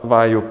yourself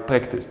why you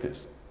practice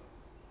this.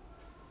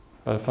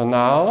 But for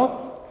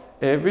now,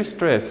 every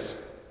stress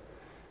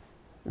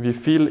we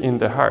feel in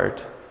the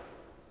heart.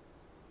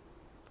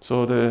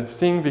 So the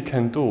thing we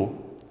can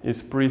do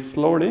is breathe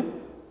slowly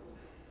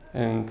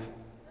and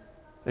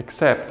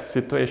accept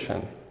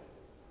situation.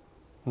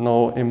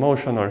 No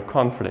emotional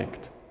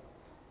conflict.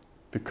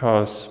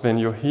 Because when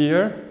you're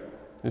here,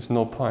 there's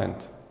no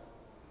point.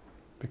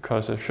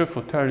 Because a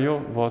Shifu tell you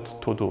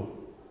what to do.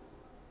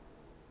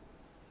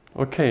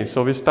 Okay,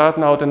 so we start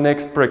now the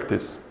next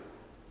practice.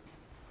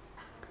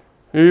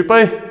 预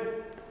备，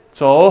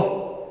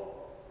走。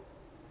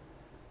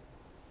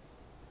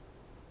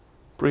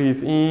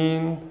Breathe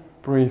in,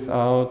 breathe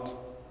out.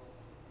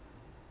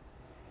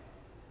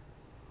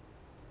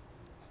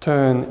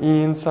 Turn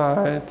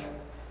inside,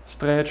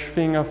 stretch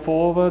finger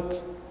forward,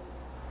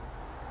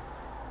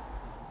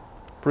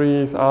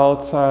 Breathe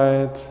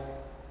outside.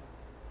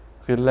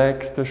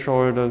 Relax the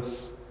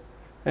shoulders.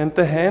 And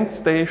the hands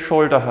stay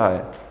shoulder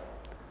high.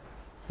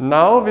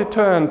 Now we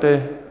turn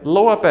the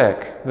lower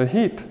back, the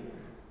hip,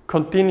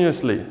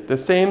 continuously. The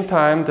same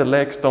time the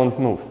legs don't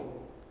move.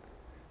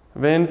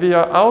 When we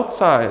are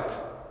outside,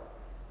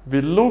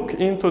 we look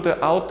into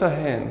the outer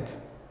hand.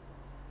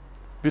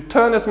 We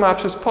turn as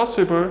much as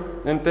possible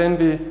and then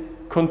we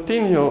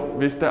continue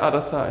with the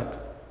other side.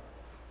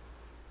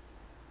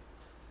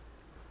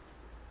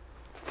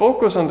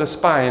 Focus on the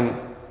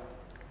spine.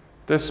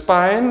 The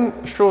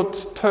spine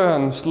should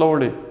turn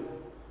slowly.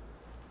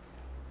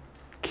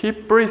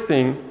 Keep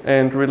breathing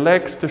and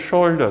relax the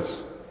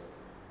shoulders.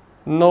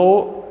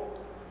 No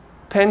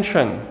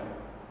tension,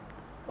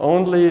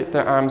 only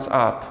the arms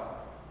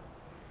up.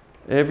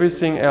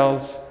 Everything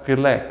else,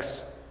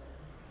 relax.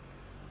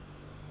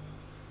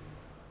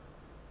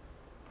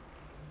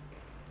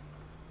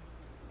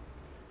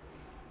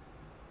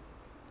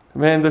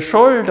 When the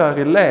shoulder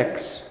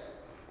relaxes,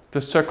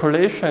 the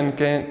circulation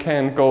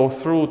can go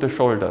through the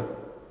shoulder.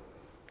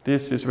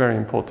 This is very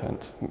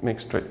important. Make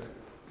straight.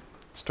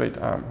 Straight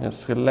arm.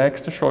 Yes,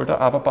 relax the shoulder,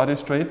 upper body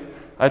straight.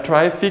 I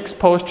try fixed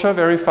posture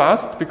very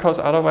fast because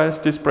otherwise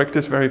this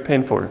practice is very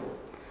painful.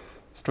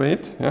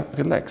 Straight, yeah,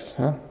 relax.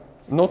 Yeah.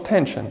 No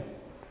tension.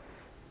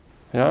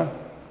 Yeah,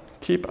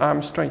 keep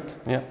arms straight.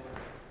 Yeah,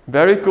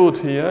 very good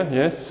here.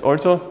 Yes,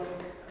 also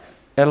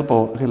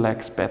elbow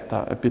relax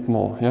better, a bit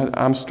more. Yeah,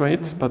 arm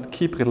straight, but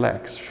keep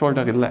relax.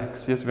 Shoulder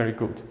relax. Yes, very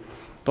good.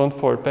 Don't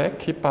fall back.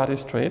 Keep body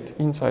straight.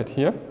 Inside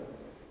here.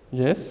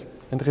 Yes,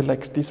 and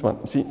relax this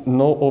one. See,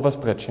 no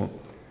overstretching.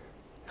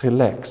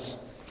 Relax.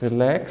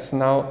 Relax.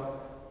 Now,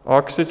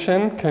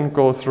 oxygen can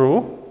go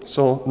through,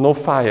 so no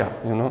fire,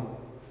 you know.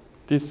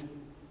 This,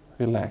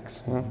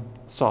 relax. Yeah.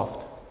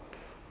 Soft.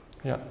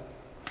 Yeah.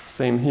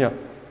 Same here.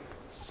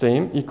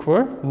 Same,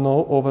 equal,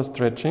 no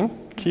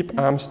overstretching. Keep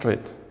arms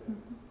straight.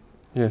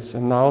 Yes,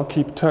 and now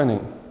keep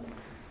turning.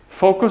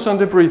 Focus on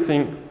the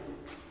breathing.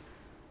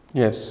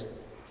 Yes,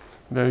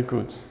 very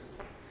good.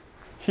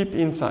 Hip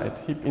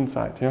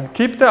inside, yeah.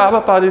 Keep the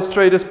upper body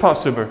straight as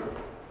possible.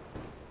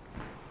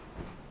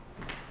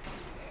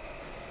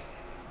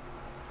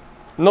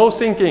 No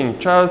thinking,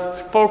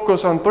 just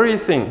focus on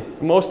breathing,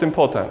 most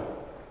important.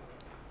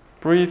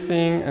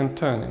 Breathing and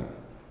turning.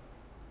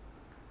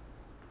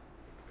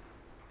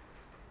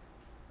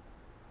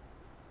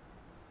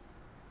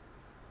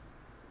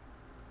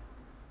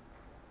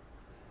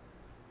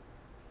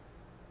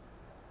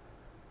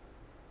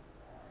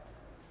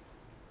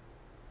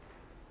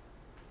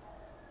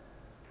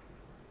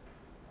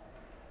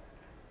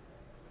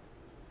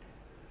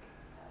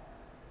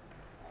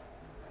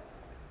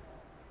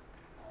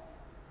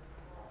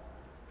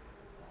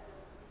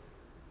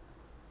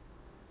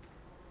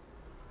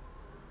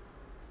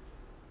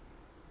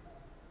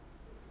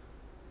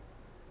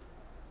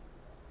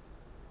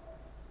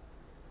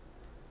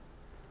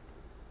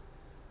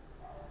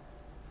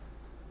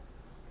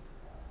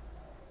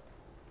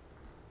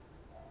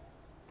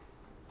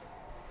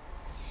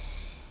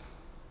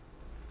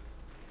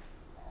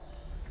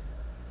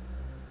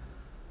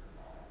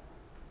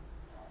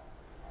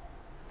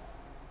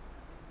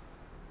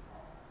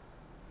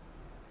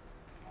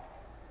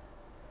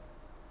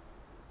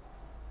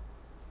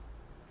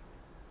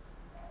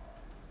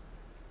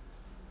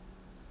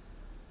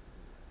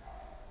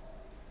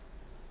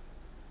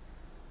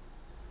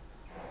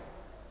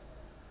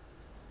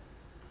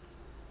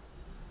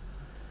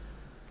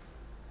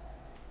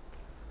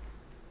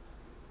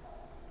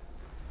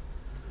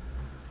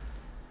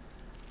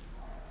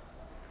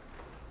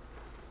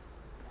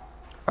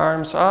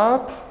 Arms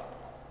up.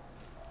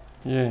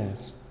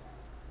 Yes.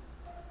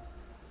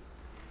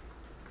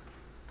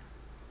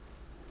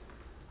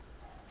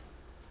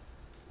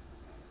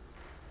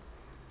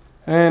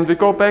 And we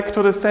go back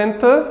to the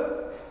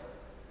center.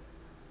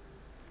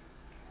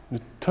 We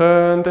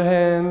turn the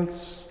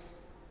hands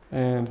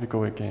and we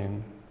go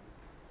again.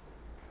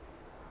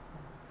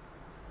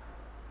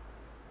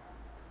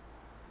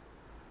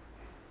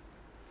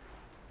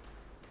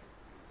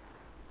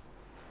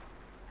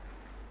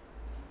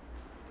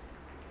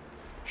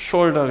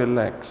 Shoulder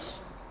relax.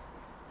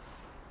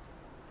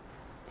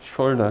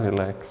 Shoulder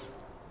relax.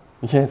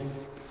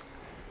 Yes.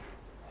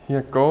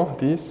 Here go,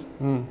 this.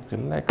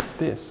 Relax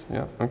this.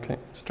 Yeah, okay,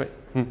 straight.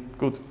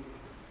 Good.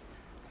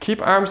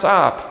 Keep arms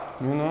up,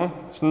 you know,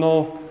 there's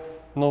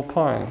no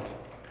point.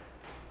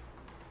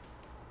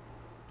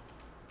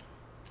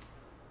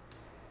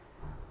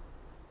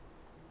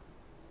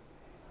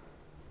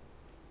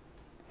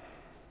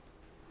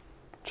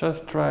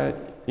 Just try,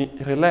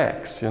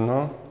 relax, you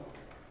know.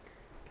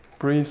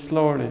 Breathe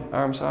slowly,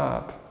 arms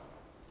up.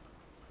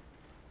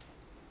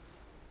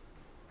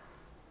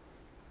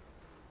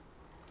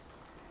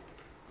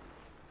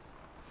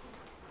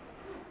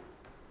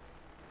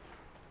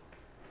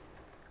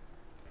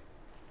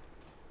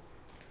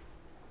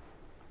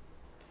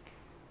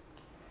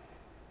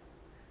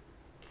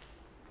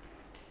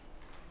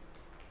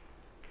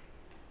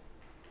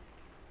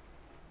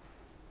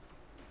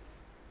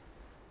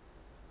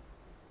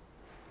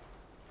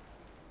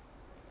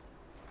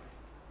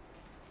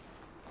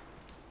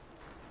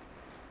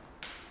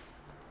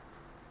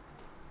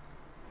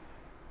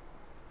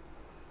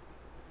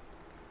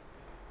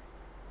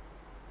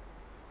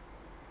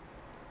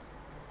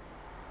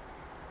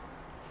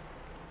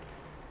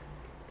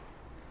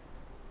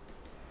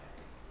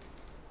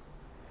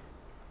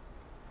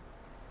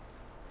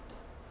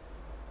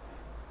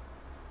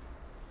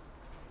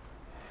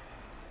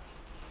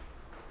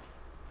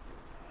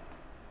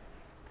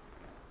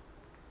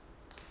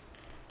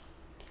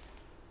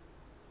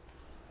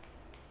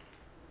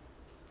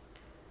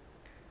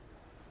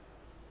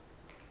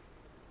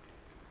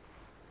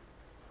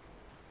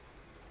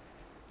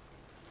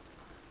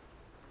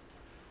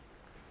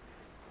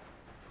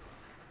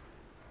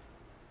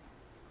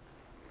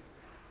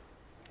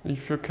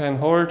 If you can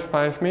hold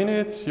 5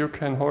 minutes, you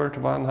can hold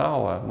 1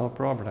 hour, no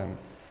problem.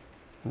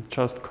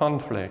 Just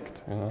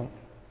conflict, you know.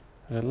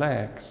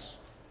 Relax.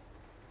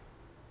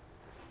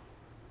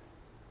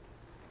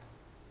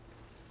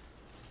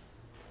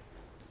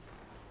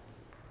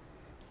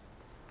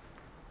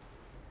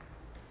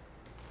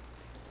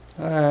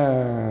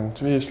 And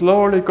we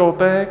slowly go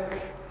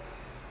back.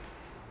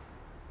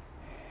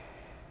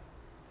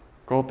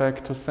 Go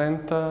back to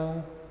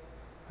center.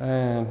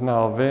 And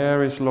now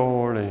very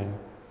slowly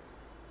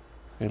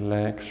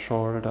relax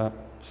shoulder.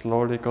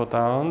 Slowly go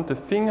down. The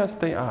fingers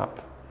stay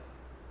up.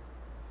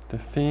 The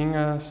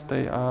fingers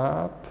stay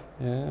up.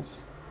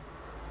 Yes.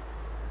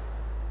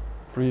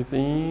 Breathe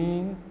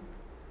in.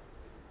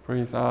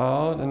 Breathe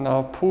out. And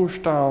now push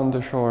down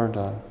the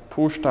shoulder.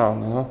 Push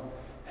down, you know.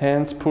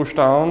 Hands push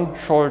down,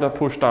 shoulder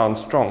push down,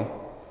 strong.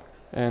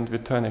 And we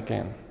turn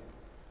again.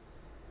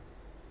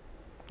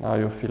 Now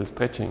you feel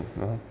stretching.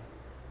 No?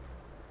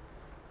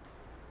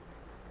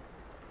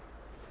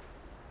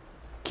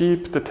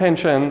 Keep the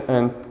tension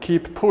and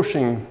keep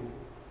pushing.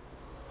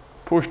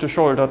 Push the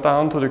shoulder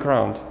down to the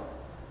ground.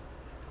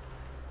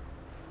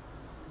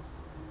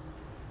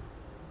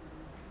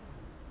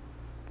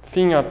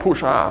 Finger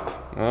push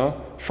up.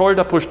 No?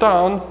 Shoulder push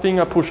down,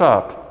 finger push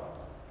up.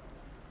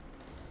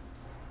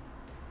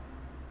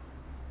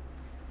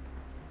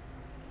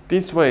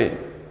 This way,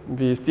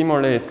 we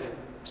stimulate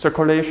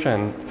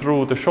circulation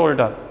through the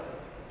shoulder.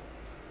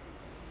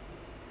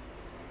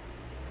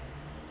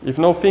 If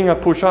no finger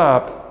push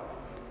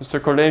up, the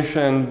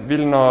circulation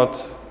will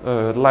not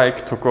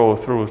like to go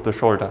through the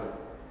shoulder.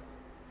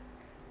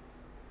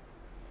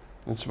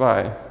 That's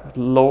why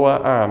lower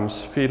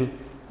arms feel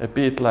a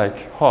bit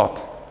like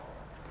hot.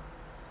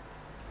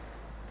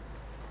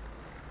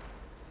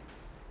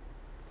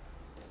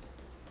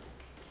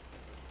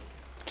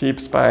 Keep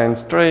spine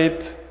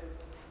straight.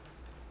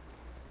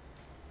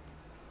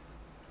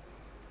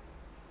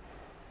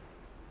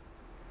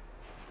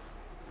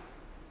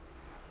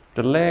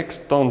 The legs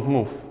don't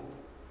move.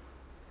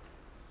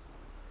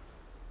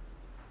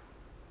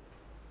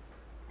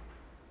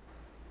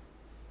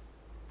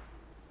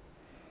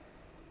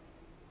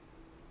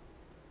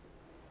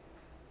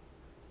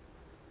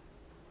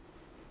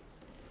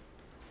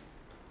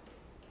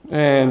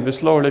 And we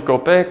slowly go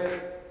back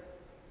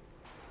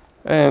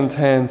and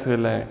hands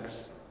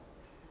relax.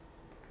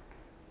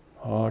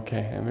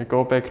 Okay, and we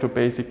go back to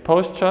basic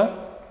posture.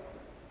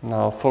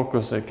 Now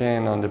focus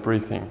again on the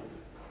breathing.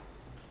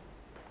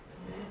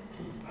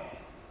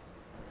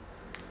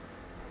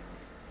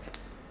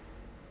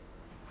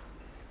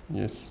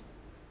 Yes.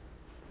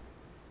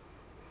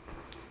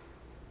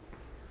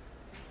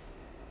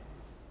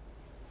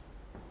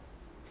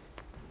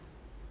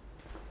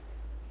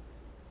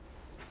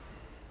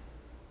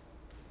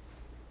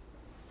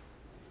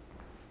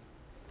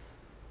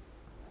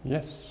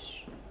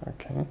 Yes.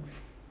 Okay.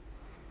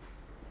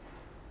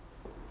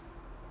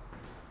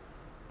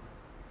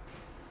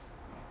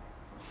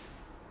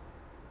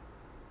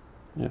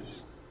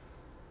 Yes.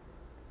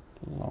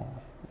 Long.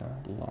 Yeah,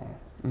 long.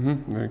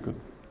 Very good.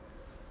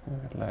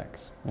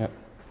 Relax, yeah.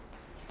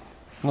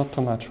 Not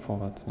too much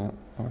forward, yeah,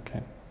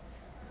 okay.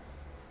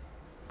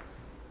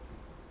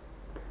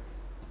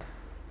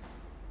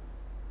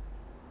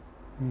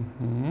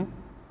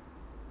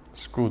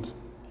 It's good.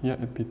 Here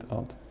a bit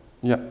out.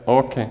 Yeah,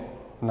 okay.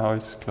 Now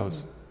it's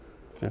close.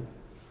 Feel.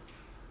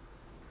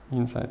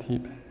 Inside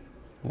hip.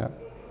 Yeah.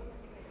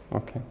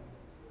 Okay.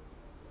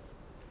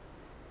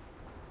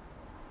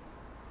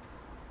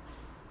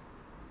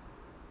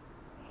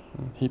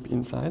 Hip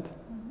inside.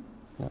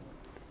 Yeah.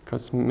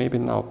 Because maybe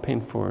now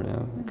painful, yeah,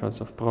 because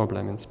of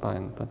problem in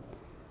spine, but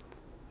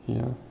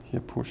here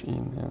push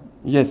in, yeah.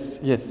 Yes,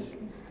 yes.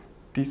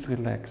 This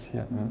relax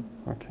here,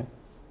 yeah. Okay.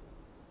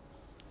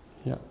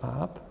 Here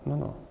up,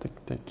 no,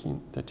 the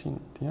chin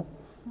here.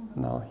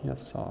 Now here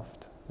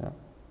soft, yeah.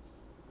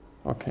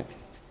 Okay.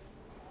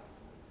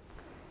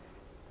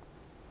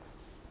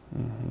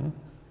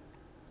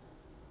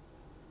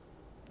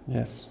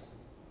 Yes,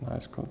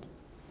 nice, good.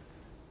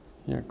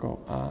 Here go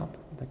up,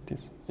 like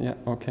this. Yeah,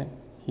 okay.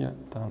 Here,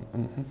 down.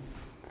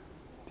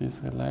 This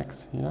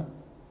relax here.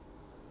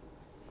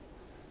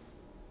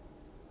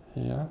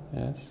 Here,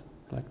 yes,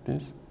 like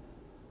this.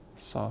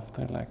 Soft,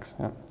 relax.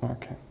 Yeah,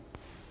 okay.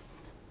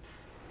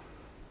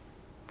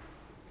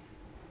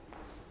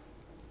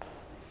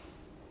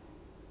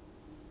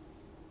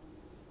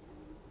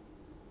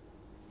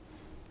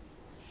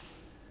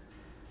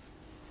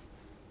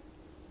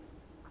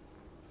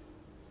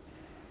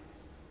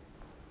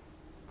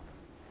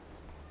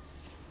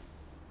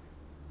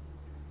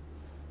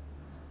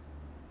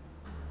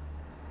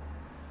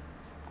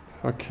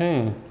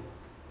 Okay.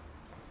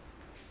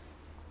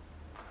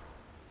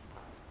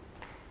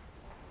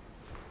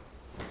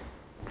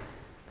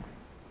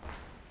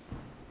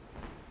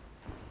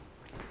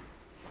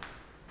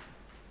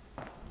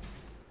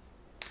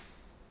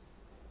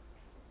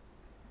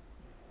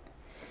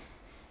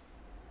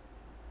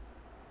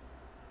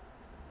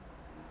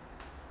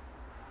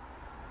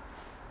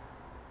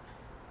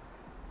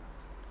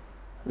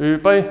 Ü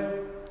bei,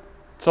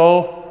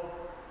 zo.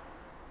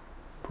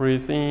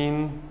 Breathe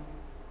in,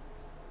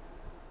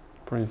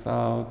 breathe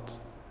out.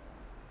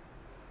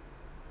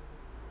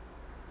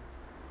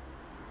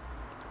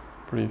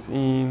 Breathe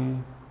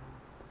in,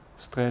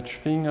 stretch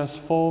fingers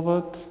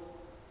forward,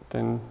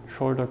 then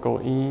shoulder go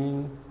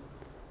in.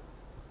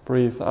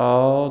 Breathe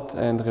out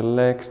and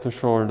relax the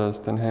shoulders,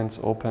 then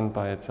hands open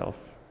by itself.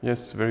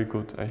 Yes, very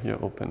good, I hear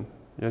open.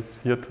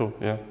 Yes, here too,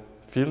 yeah.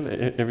 Feel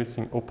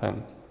everything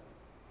open.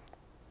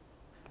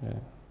 Yeah.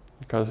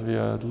 Because we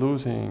are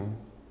losing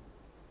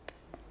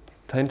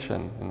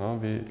tension, you know,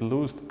 we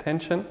lose the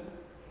tension,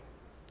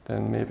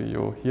 then maybe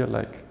you hear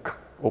like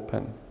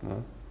open. You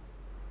know?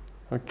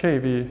 Okay,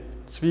 we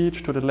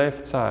switch to the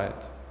left side.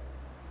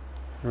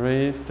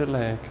 Raise the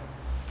leg.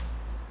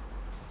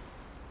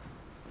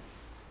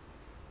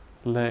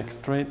 Leg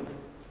straight.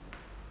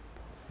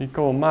 We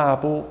go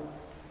𝕁𝕠𝕚𝕟.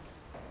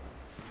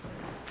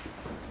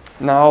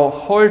 Now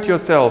hold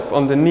yourself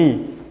on the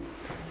knee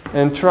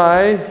and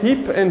try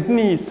hip and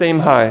knee same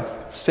high,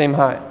 same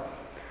high.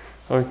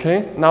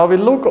 Okay, now we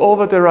look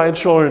over the right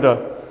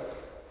shoulder.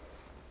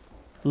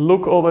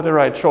 Look over the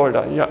right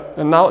shoulder, yeah.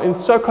 And now in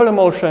circular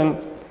motion,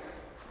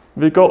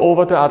 we go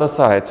over the other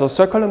side. So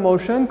circular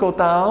motion, go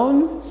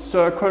down,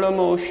 circular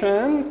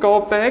motion,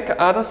 go back,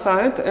 other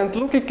side, and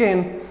look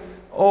again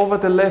over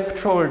the left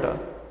shoulder.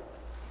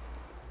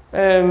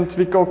 And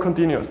we go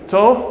continuous.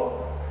 So,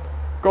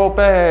 go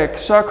back,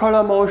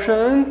 circular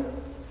motion,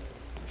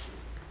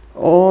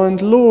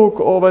 and look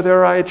over the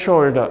right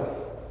shoulder.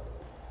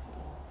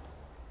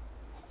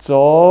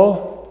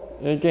 So,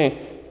 again,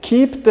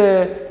 keep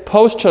the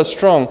posture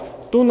strong.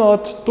 Do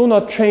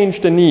not change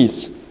the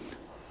knees.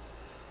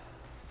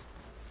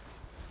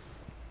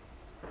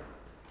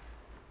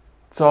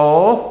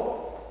 So,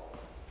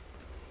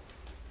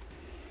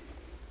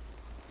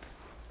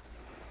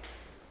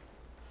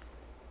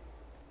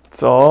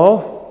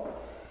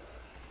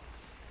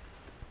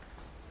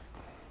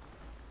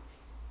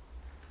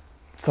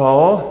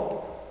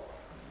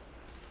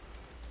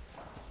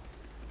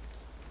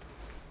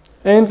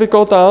 and we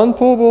go down,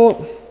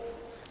 𝕠𝕠,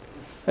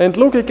 and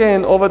look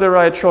again over the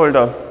right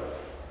shoulder.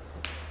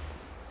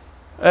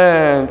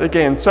 And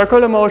again,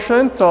 circular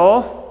motion,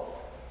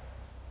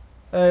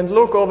 and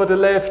look over the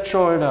left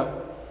shoulder.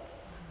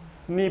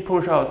 Knee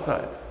push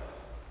outside.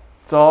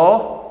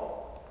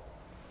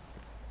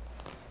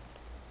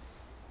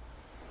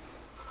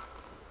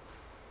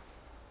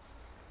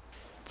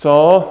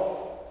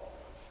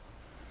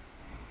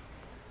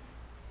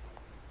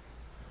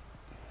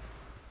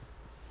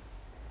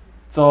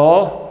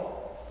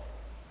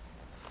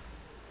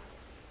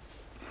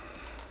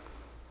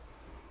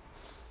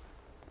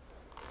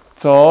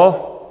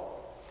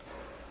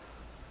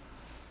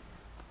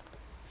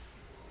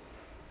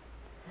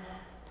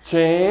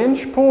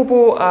 Change,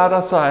 𝕠𝕠,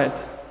 other side.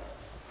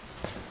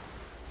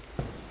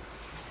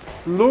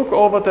 Look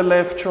over the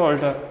left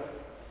shoulder.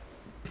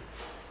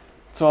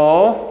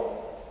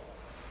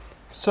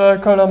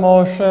 Circular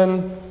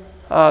motion,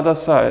 other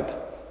side.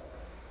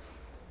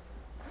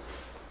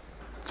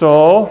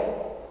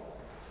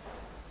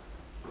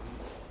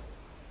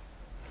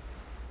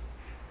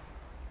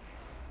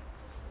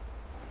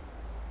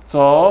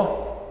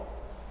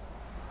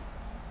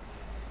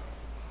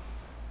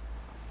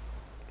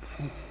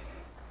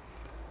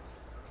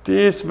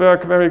 These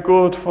work very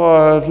good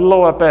for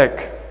lower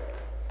back.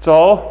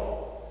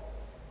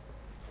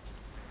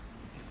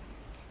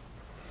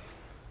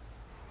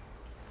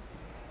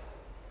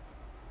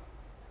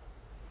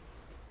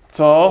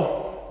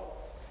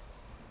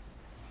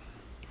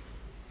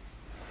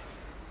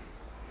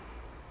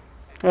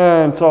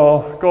 And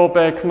go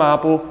back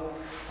𝕁𝕠𝕚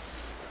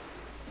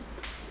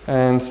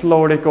and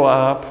slowly go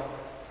up.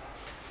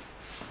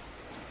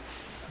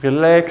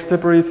 Relax the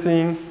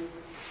breathing.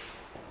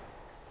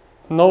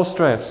 No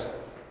stress.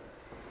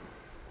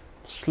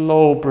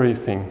 Slow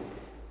breathing.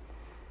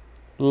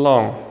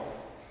 Long.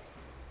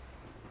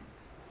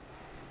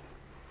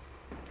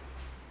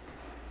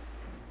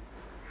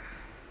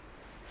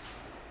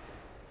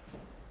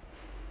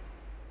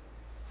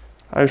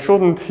 I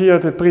shouldn't hear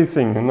the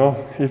breathing, you know.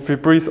 If we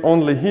breathe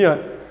only here,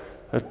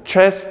 the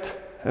chest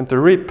and the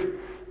rib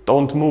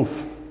don't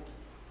move.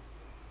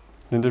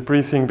 Then the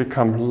breathing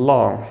becomes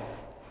long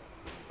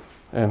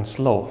and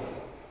slow.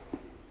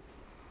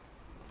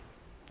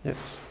 Yes,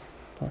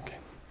 okay.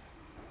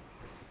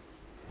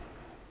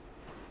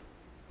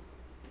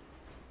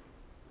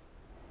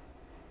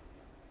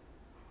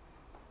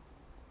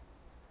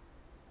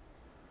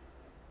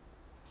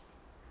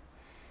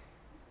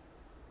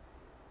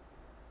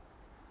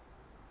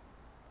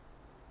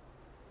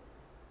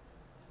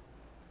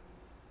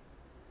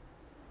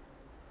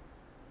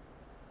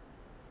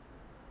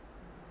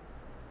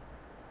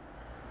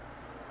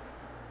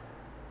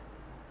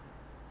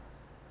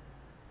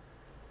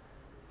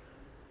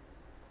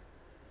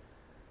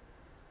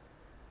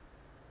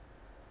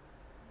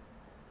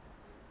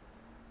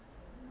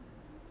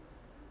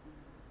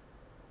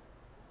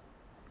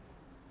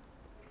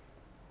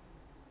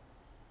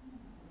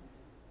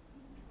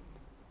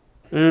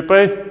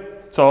 Übrig,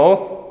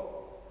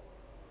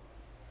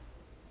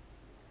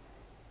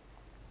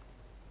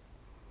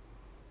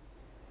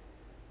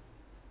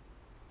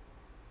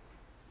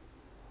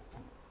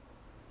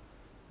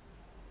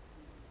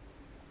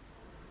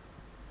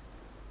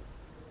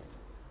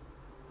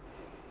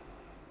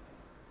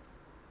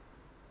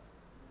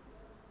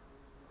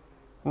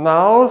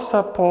 Now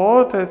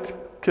support at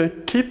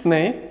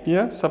kidney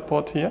here,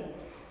 support here.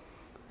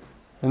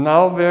 And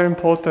now very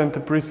important, the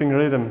breathing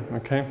rhythm,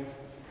 okay?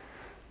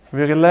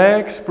 We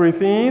relax,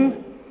 breathe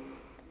in,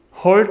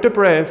 hold the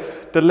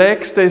breath, the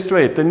legs stay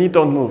straight, the knee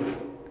don't move.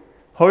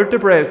 Hold the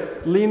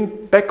breath,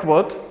 lean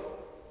backward.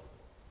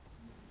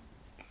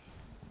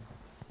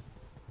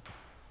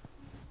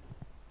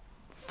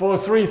 For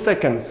 3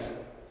 seconds.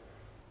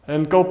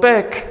 And go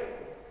back.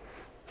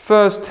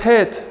 First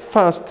head,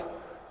 fast.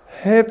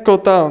 Head go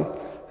down.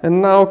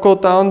 And now go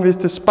down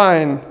with the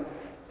spine.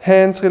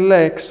 Hands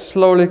relax,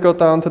 slowly go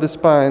down to the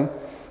spine.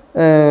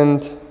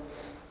 And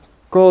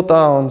go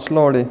down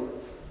slowly.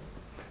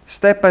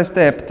 Step by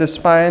step, the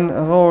spine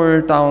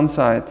roll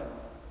downside.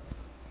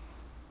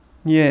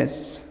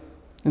 Yes.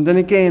 And then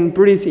again,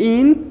 breathe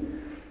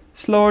in,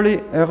 slowly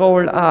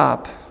roll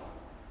up.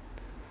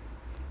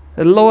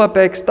 A lower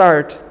back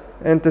start,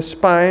 and the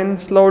spine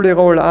slowly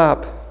roll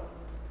up.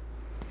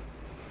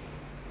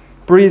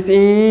 Breathe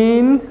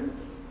in,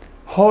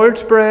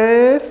 hold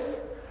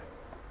breath,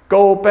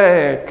 go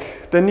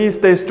back. The knees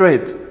stay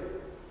straight.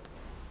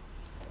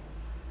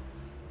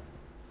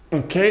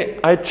 Okay,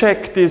 I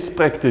check this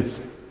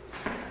practice.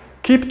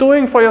 Keep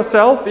doing for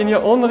yourself in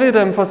your own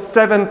rhythm for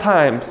 7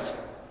 times.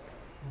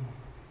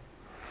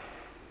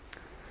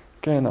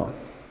 Genau.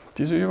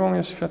 Diese Übung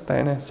ist für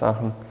deine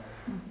Sachen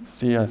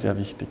sehr, sehr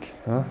wichtig.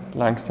 Ja,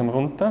 langsam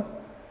runter.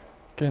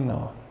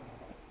 Genau.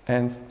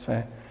 1,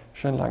 2.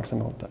 Schön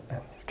langsam runter.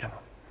 1, genau.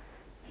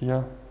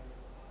 Hier.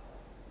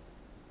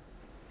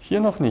 Hier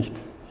noch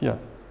nicht. Hier.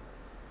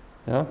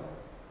 Ja.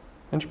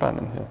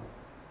 Entspannen hier.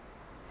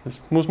 Das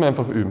muss man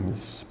einfach üben.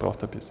 Das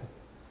braucht ein bisschen.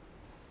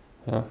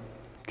 Ja.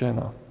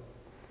 Genau.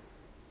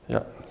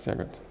 Ja, sehr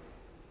gut.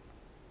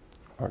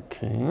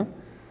 Okay.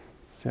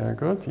 Sehr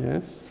gut,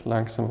 jetzt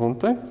langsam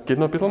runter. Geht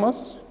noch ein bisschen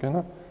was?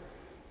 Genau.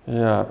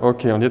 Ja,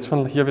 okay, und jetzt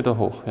von hier wieder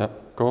hoch. Ja,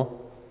 go.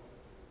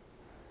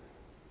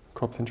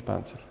 Kopf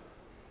entspannt sich.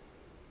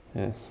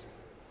 Yes.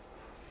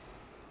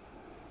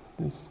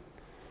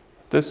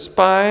 The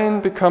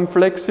spine become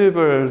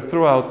flexible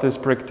throughout this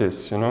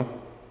practice, you know.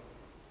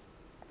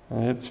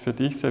 Und jetzt für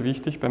dich sehr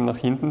wichtig beim nach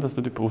hinten, dass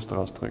du die Brust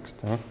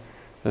rausdrückst. Ja.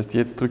 Das heißt,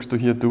 jetzt drückst du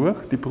hier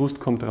durch, die Brust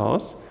kommt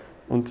raus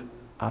und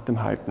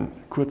Atem halten,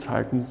 kurz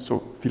halten,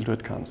 so viel du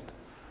halt kannst.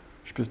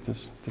 Spürst du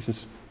das? Das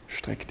ist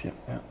streckt hier.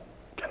 Ja,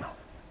 genau.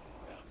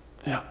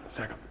 Ja,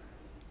 sehr gut.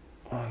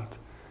 Und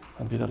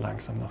dann wieder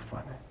langsam nach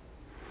vorne.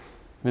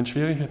 Wenn es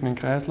schwierig wird mit dem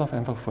Kreislauf,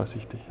 einfach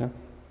vorsichtig. Ja?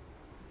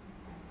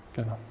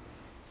 Genau.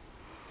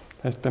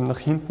 Das heißt, beim nach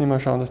hinten immer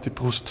schauen, dass die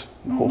Brust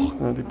hoch,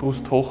 ja, die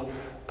Brust hoch,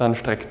 dann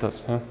streckt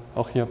das. Ja?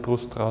 Auch hier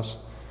Brust raus,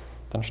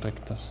 dann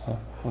streckt das. Ja?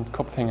 Und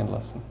Kopf hängen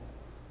lassen.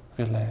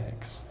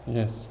 Relax.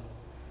 Yes.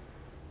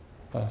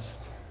 Passt.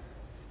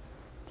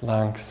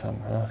 Langsam,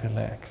 ja,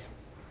 relax.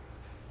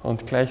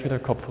 Und gleich wieder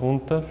Kopf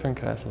runter für den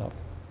Kreislauf.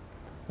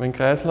 Wenn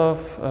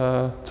Kreislauf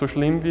zu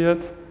schlimm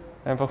wird,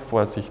 einfach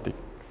vorsichtig.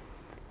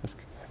 Das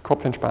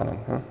Kopf entspannen.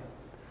 Ja.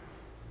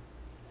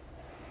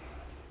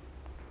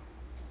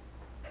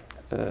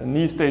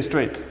 Knee stay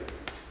straight.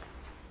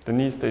 The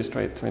knee stay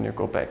straight when you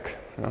go back.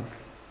 Ja.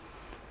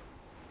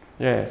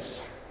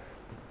 Yes.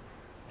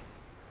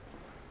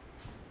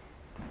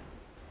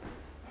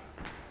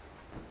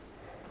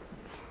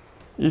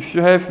 If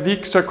you have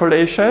weak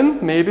circulation,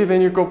 maybe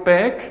when you go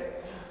back,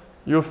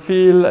 you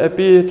feel a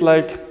bit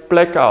like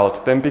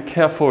blackout, then be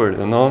careful,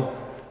 you know.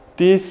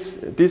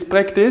 This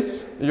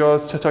practice, your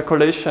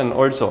circulation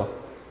also.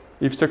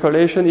 If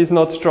circulation is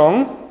not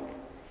strong,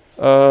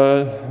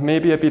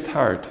 maybe a bit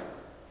hard.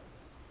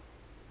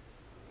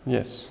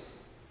 Yes,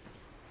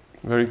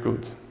 very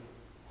good.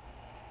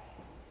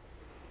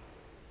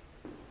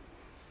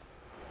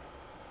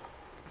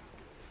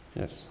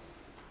 Yes.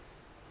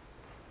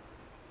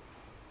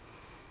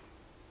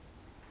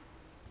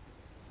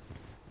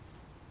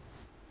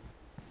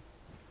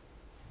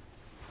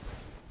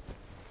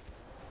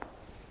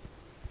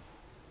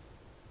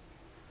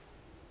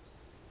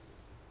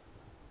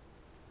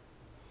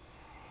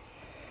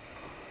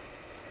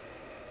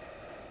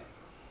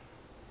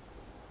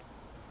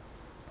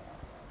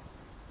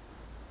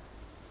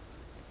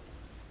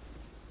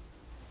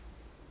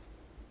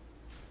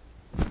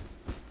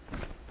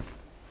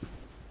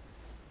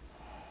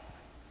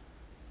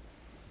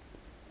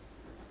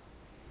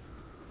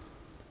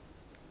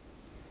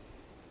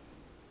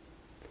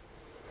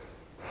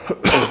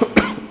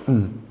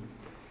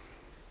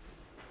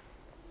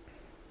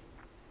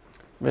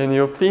 When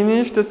you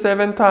finish the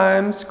 7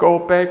 times, go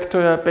back to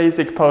your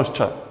basic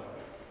posture.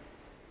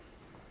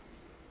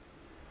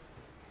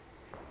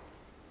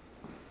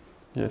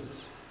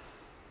 Yes.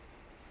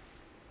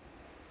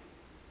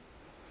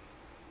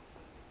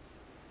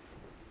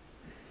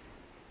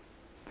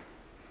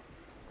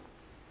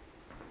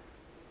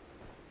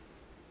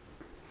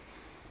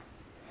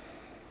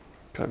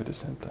 Gravity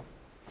center.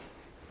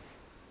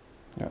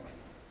 Yeah.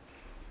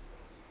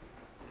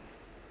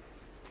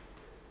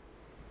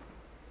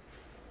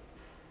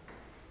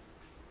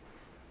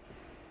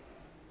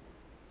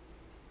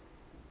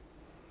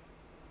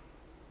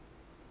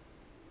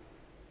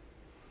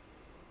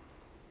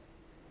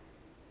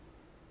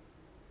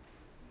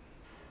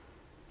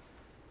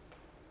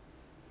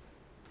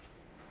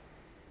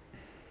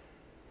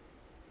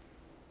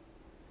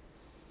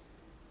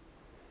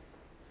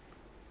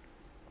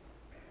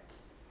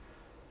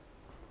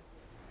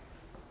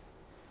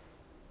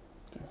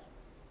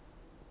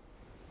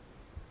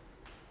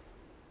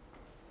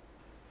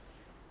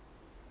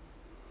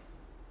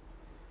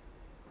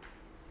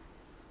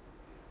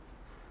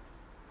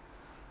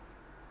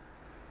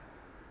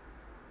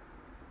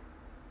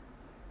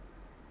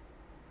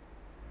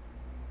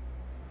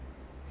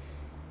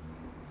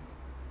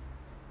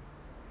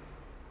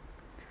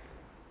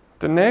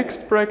 The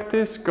next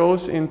practice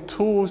goes in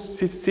two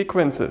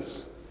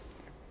sequences.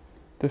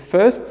 The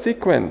first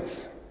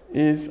sequence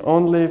is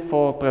only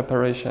for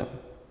preparation.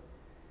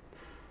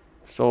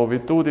 So we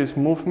do this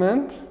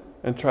movement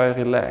and try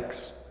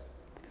relax.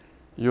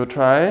 You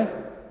try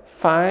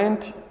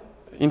find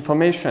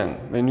information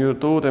when you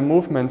do the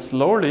movement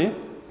slowly,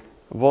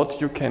 what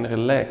you can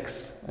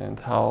relax and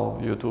how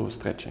you do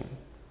stretching.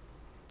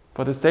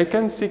 For the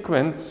second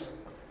sequence,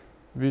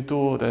 we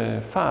do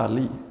the 发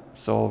力,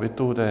 so we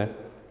do the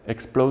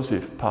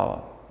explosive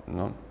power.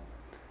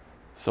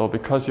 So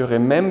because you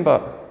remember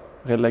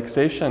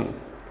relaxation,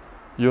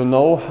 you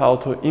know how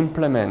to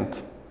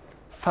implement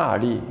发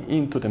力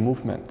into the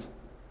movement.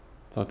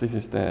 So this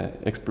is the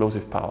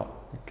explosive power.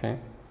 Okay?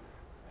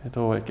 I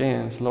do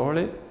again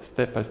slowly,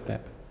 step by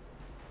step.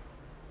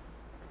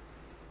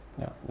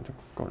 Yeah, it will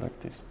go like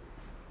this.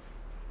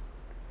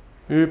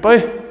 预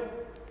备，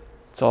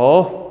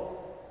走。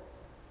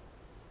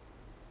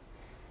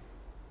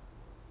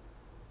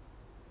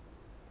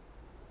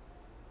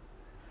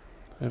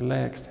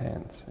 Relaxed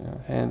hands,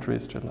 hand,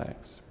 wrist,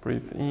 relax.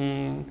 Breathe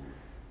in,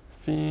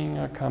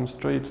 finger comes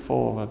straight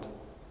forward.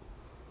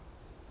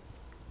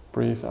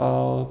 Breathe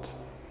out,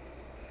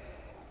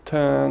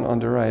 turn on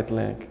the right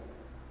leg.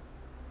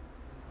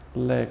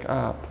 Leg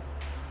up,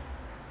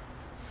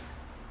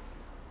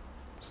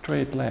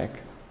 straight leg.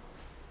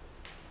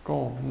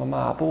 Go,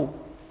 𝕁𝕠𝕚𝕟𝕠𝕚.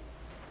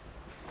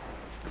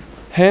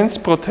 Hands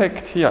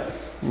protect here,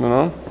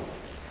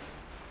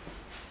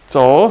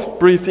 So,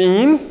 breathe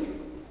in.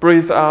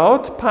 Breathe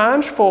out,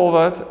 punch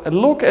forward, and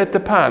look at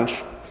the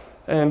punch,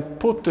 and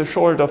put the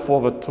shoulder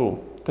forward too.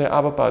 The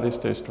upper body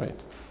stays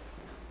straight.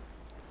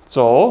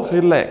 So,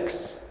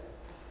 relax.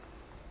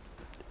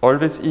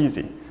 Always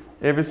easy.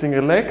 Everything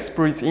relax,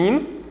 breathe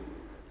in,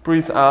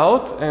 breathe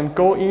out, and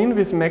go in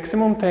with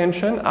maximum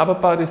tension, upper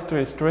body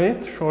stays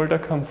straight, shoulder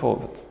come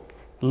forward.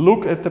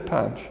 Look at the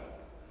punch.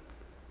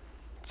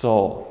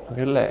 So,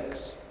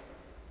 relax.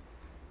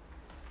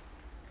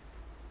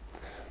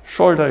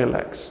 Shoulder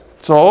relax.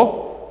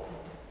 So,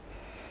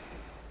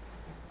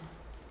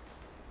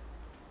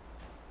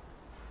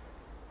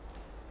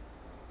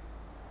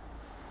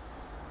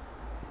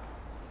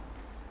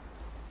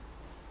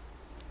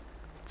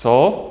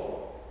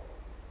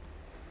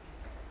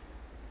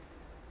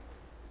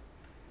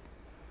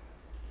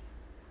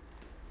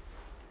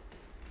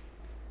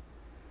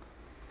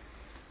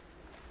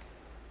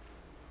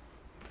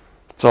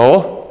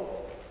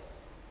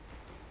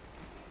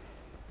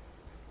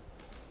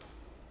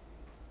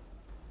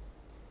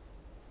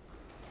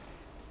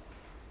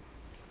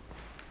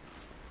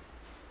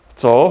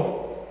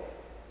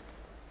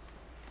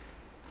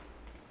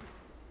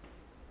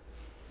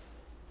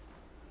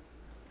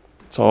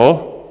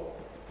 So,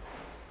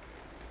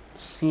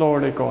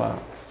 slowly go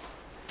up.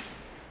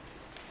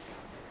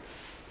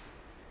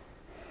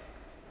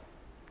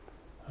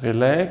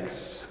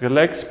 Relax,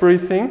 relax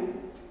breathing.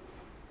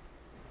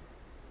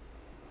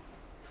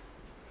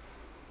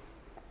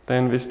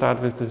 Then we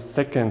start with the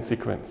second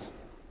sequence.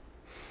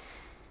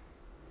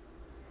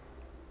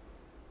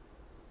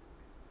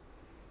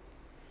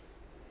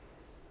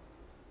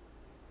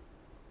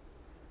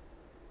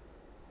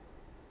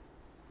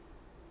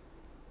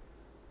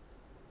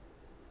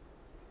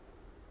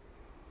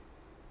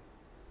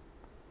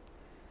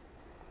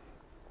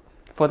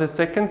 For the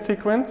second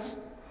sequence,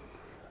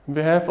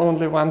 we have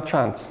only one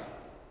chance.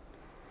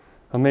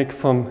 I make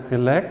from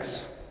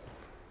relax,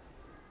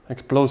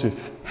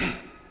 explosive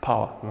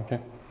power. Okay?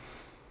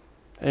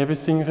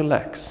 Everything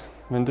relax.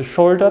 When the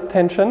shoulder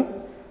tension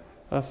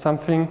or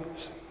something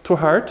too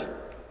hard,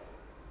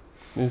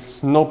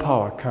 there's no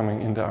power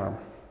coming in the arm.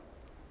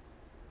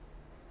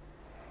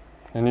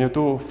 And you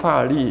do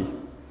发力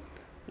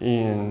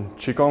in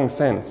Qigong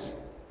sense.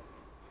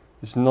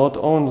 It's not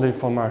only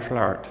for martial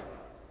art.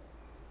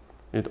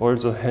 It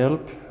also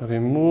helps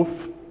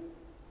remove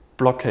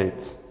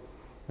blockades.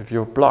 If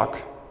you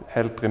block,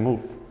 help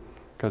remove,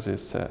 because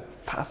it's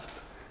fast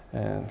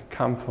and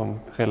come from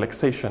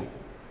relaxation.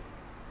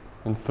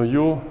 And for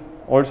you,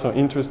 also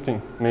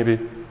interesting,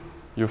 maybe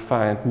you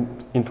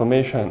find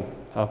information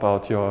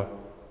about your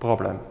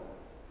problem.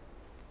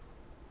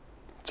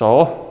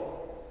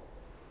 So,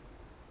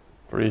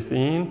 breathe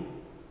in,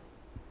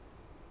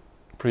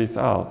 breathe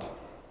out.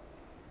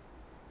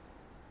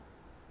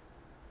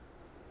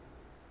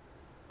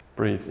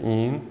 Breathe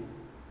in,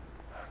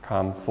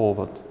 come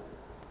forward.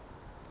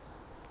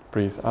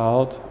 Breathe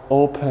out,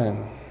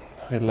 open,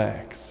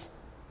 relax.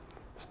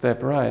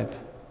 Step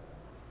right.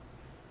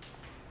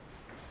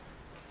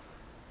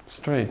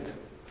 Straight.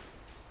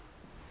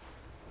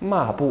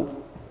 马步.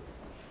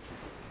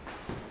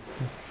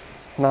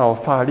 Now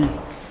发力.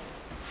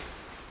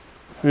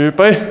 预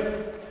备，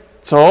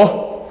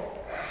走。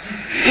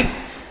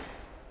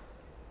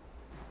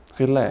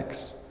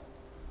Relax.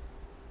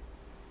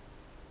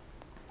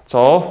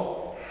 走。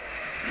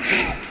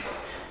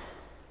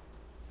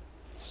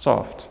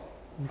Soft.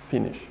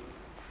 Finish.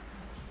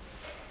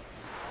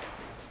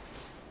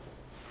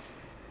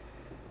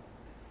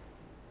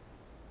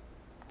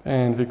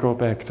 And we go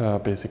back to our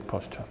basic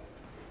posture.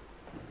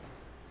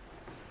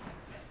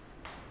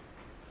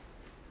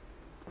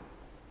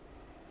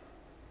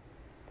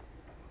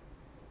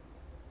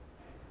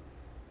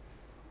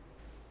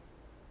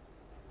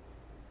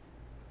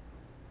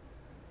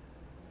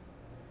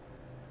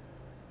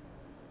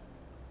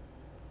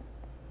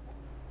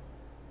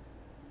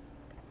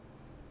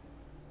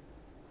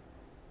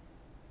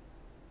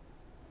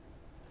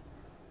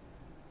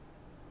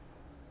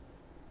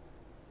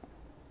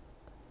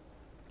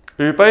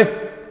 预备，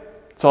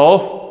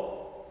走。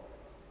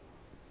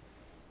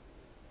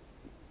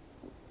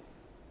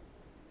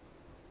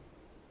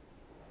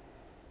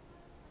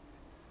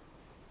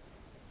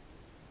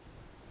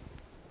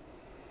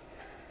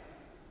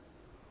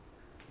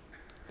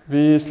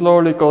We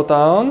slowly go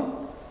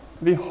down.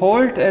 We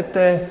hold at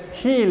the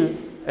heel,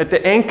 at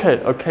the ankle,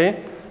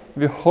 okay?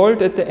 We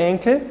hold at the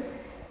ankle.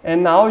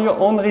 And now your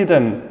own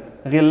rhythm.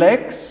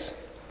 Relax.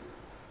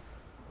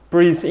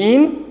 Breathe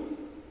in.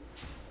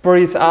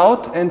 Breathe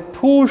out and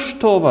push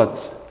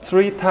towards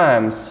 3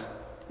 times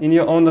in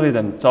your own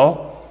rhythm.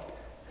 So,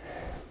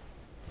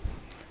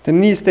 the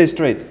knee stays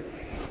straight.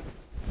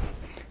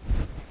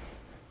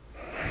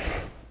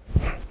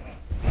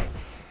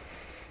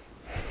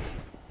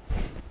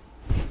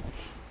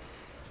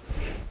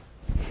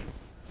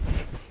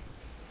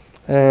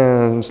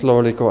 And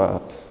slowly go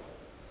up.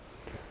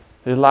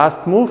 The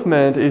last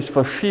movement is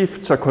for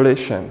shift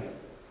circulation,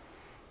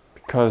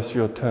 because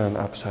you turn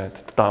upside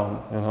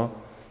down, you know.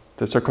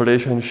 The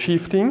circulation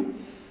shifting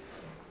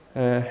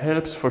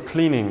helps for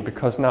cleaning,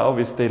 because now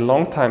we stay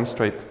long time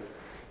straight.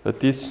 But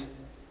this,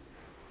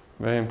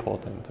 very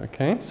important,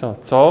 okay? So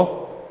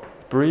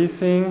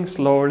breathing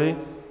slowly.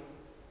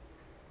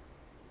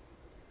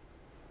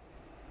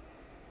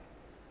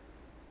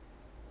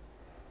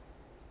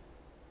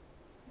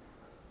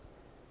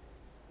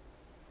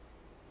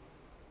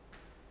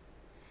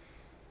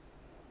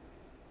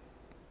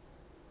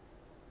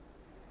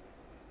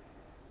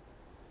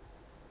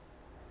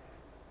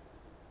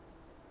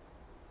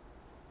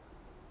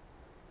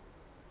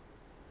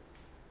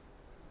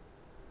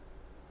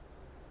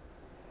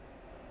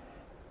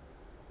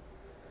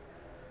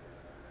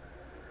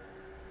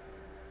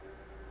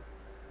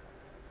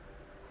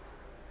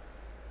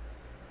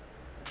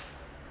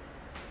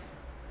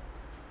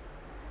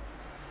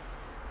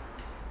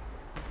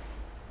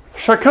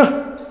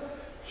 Shaka.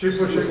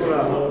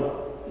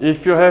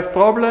 If you have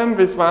problem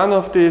with one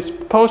of these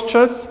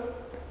postures,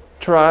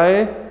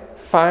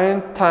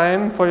 find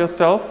time for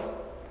yourself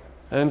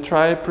and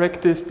try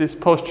practice this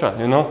posture,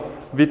 you know.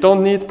 We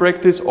don't need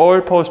practice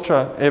all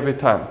posture every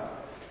time.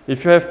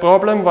 If you have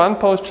problem one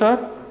posture,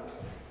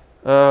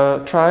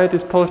 try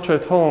this posture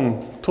at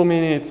home, 2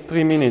 minutes,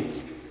 3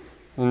 minutes,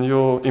 and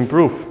you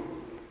improve.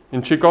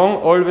 In Qigong,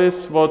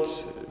 always what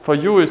for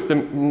you is the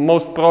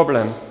most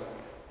problem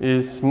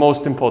is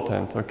most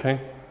important, okay?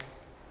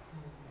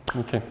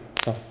 Okay,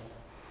 so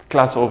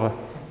class over.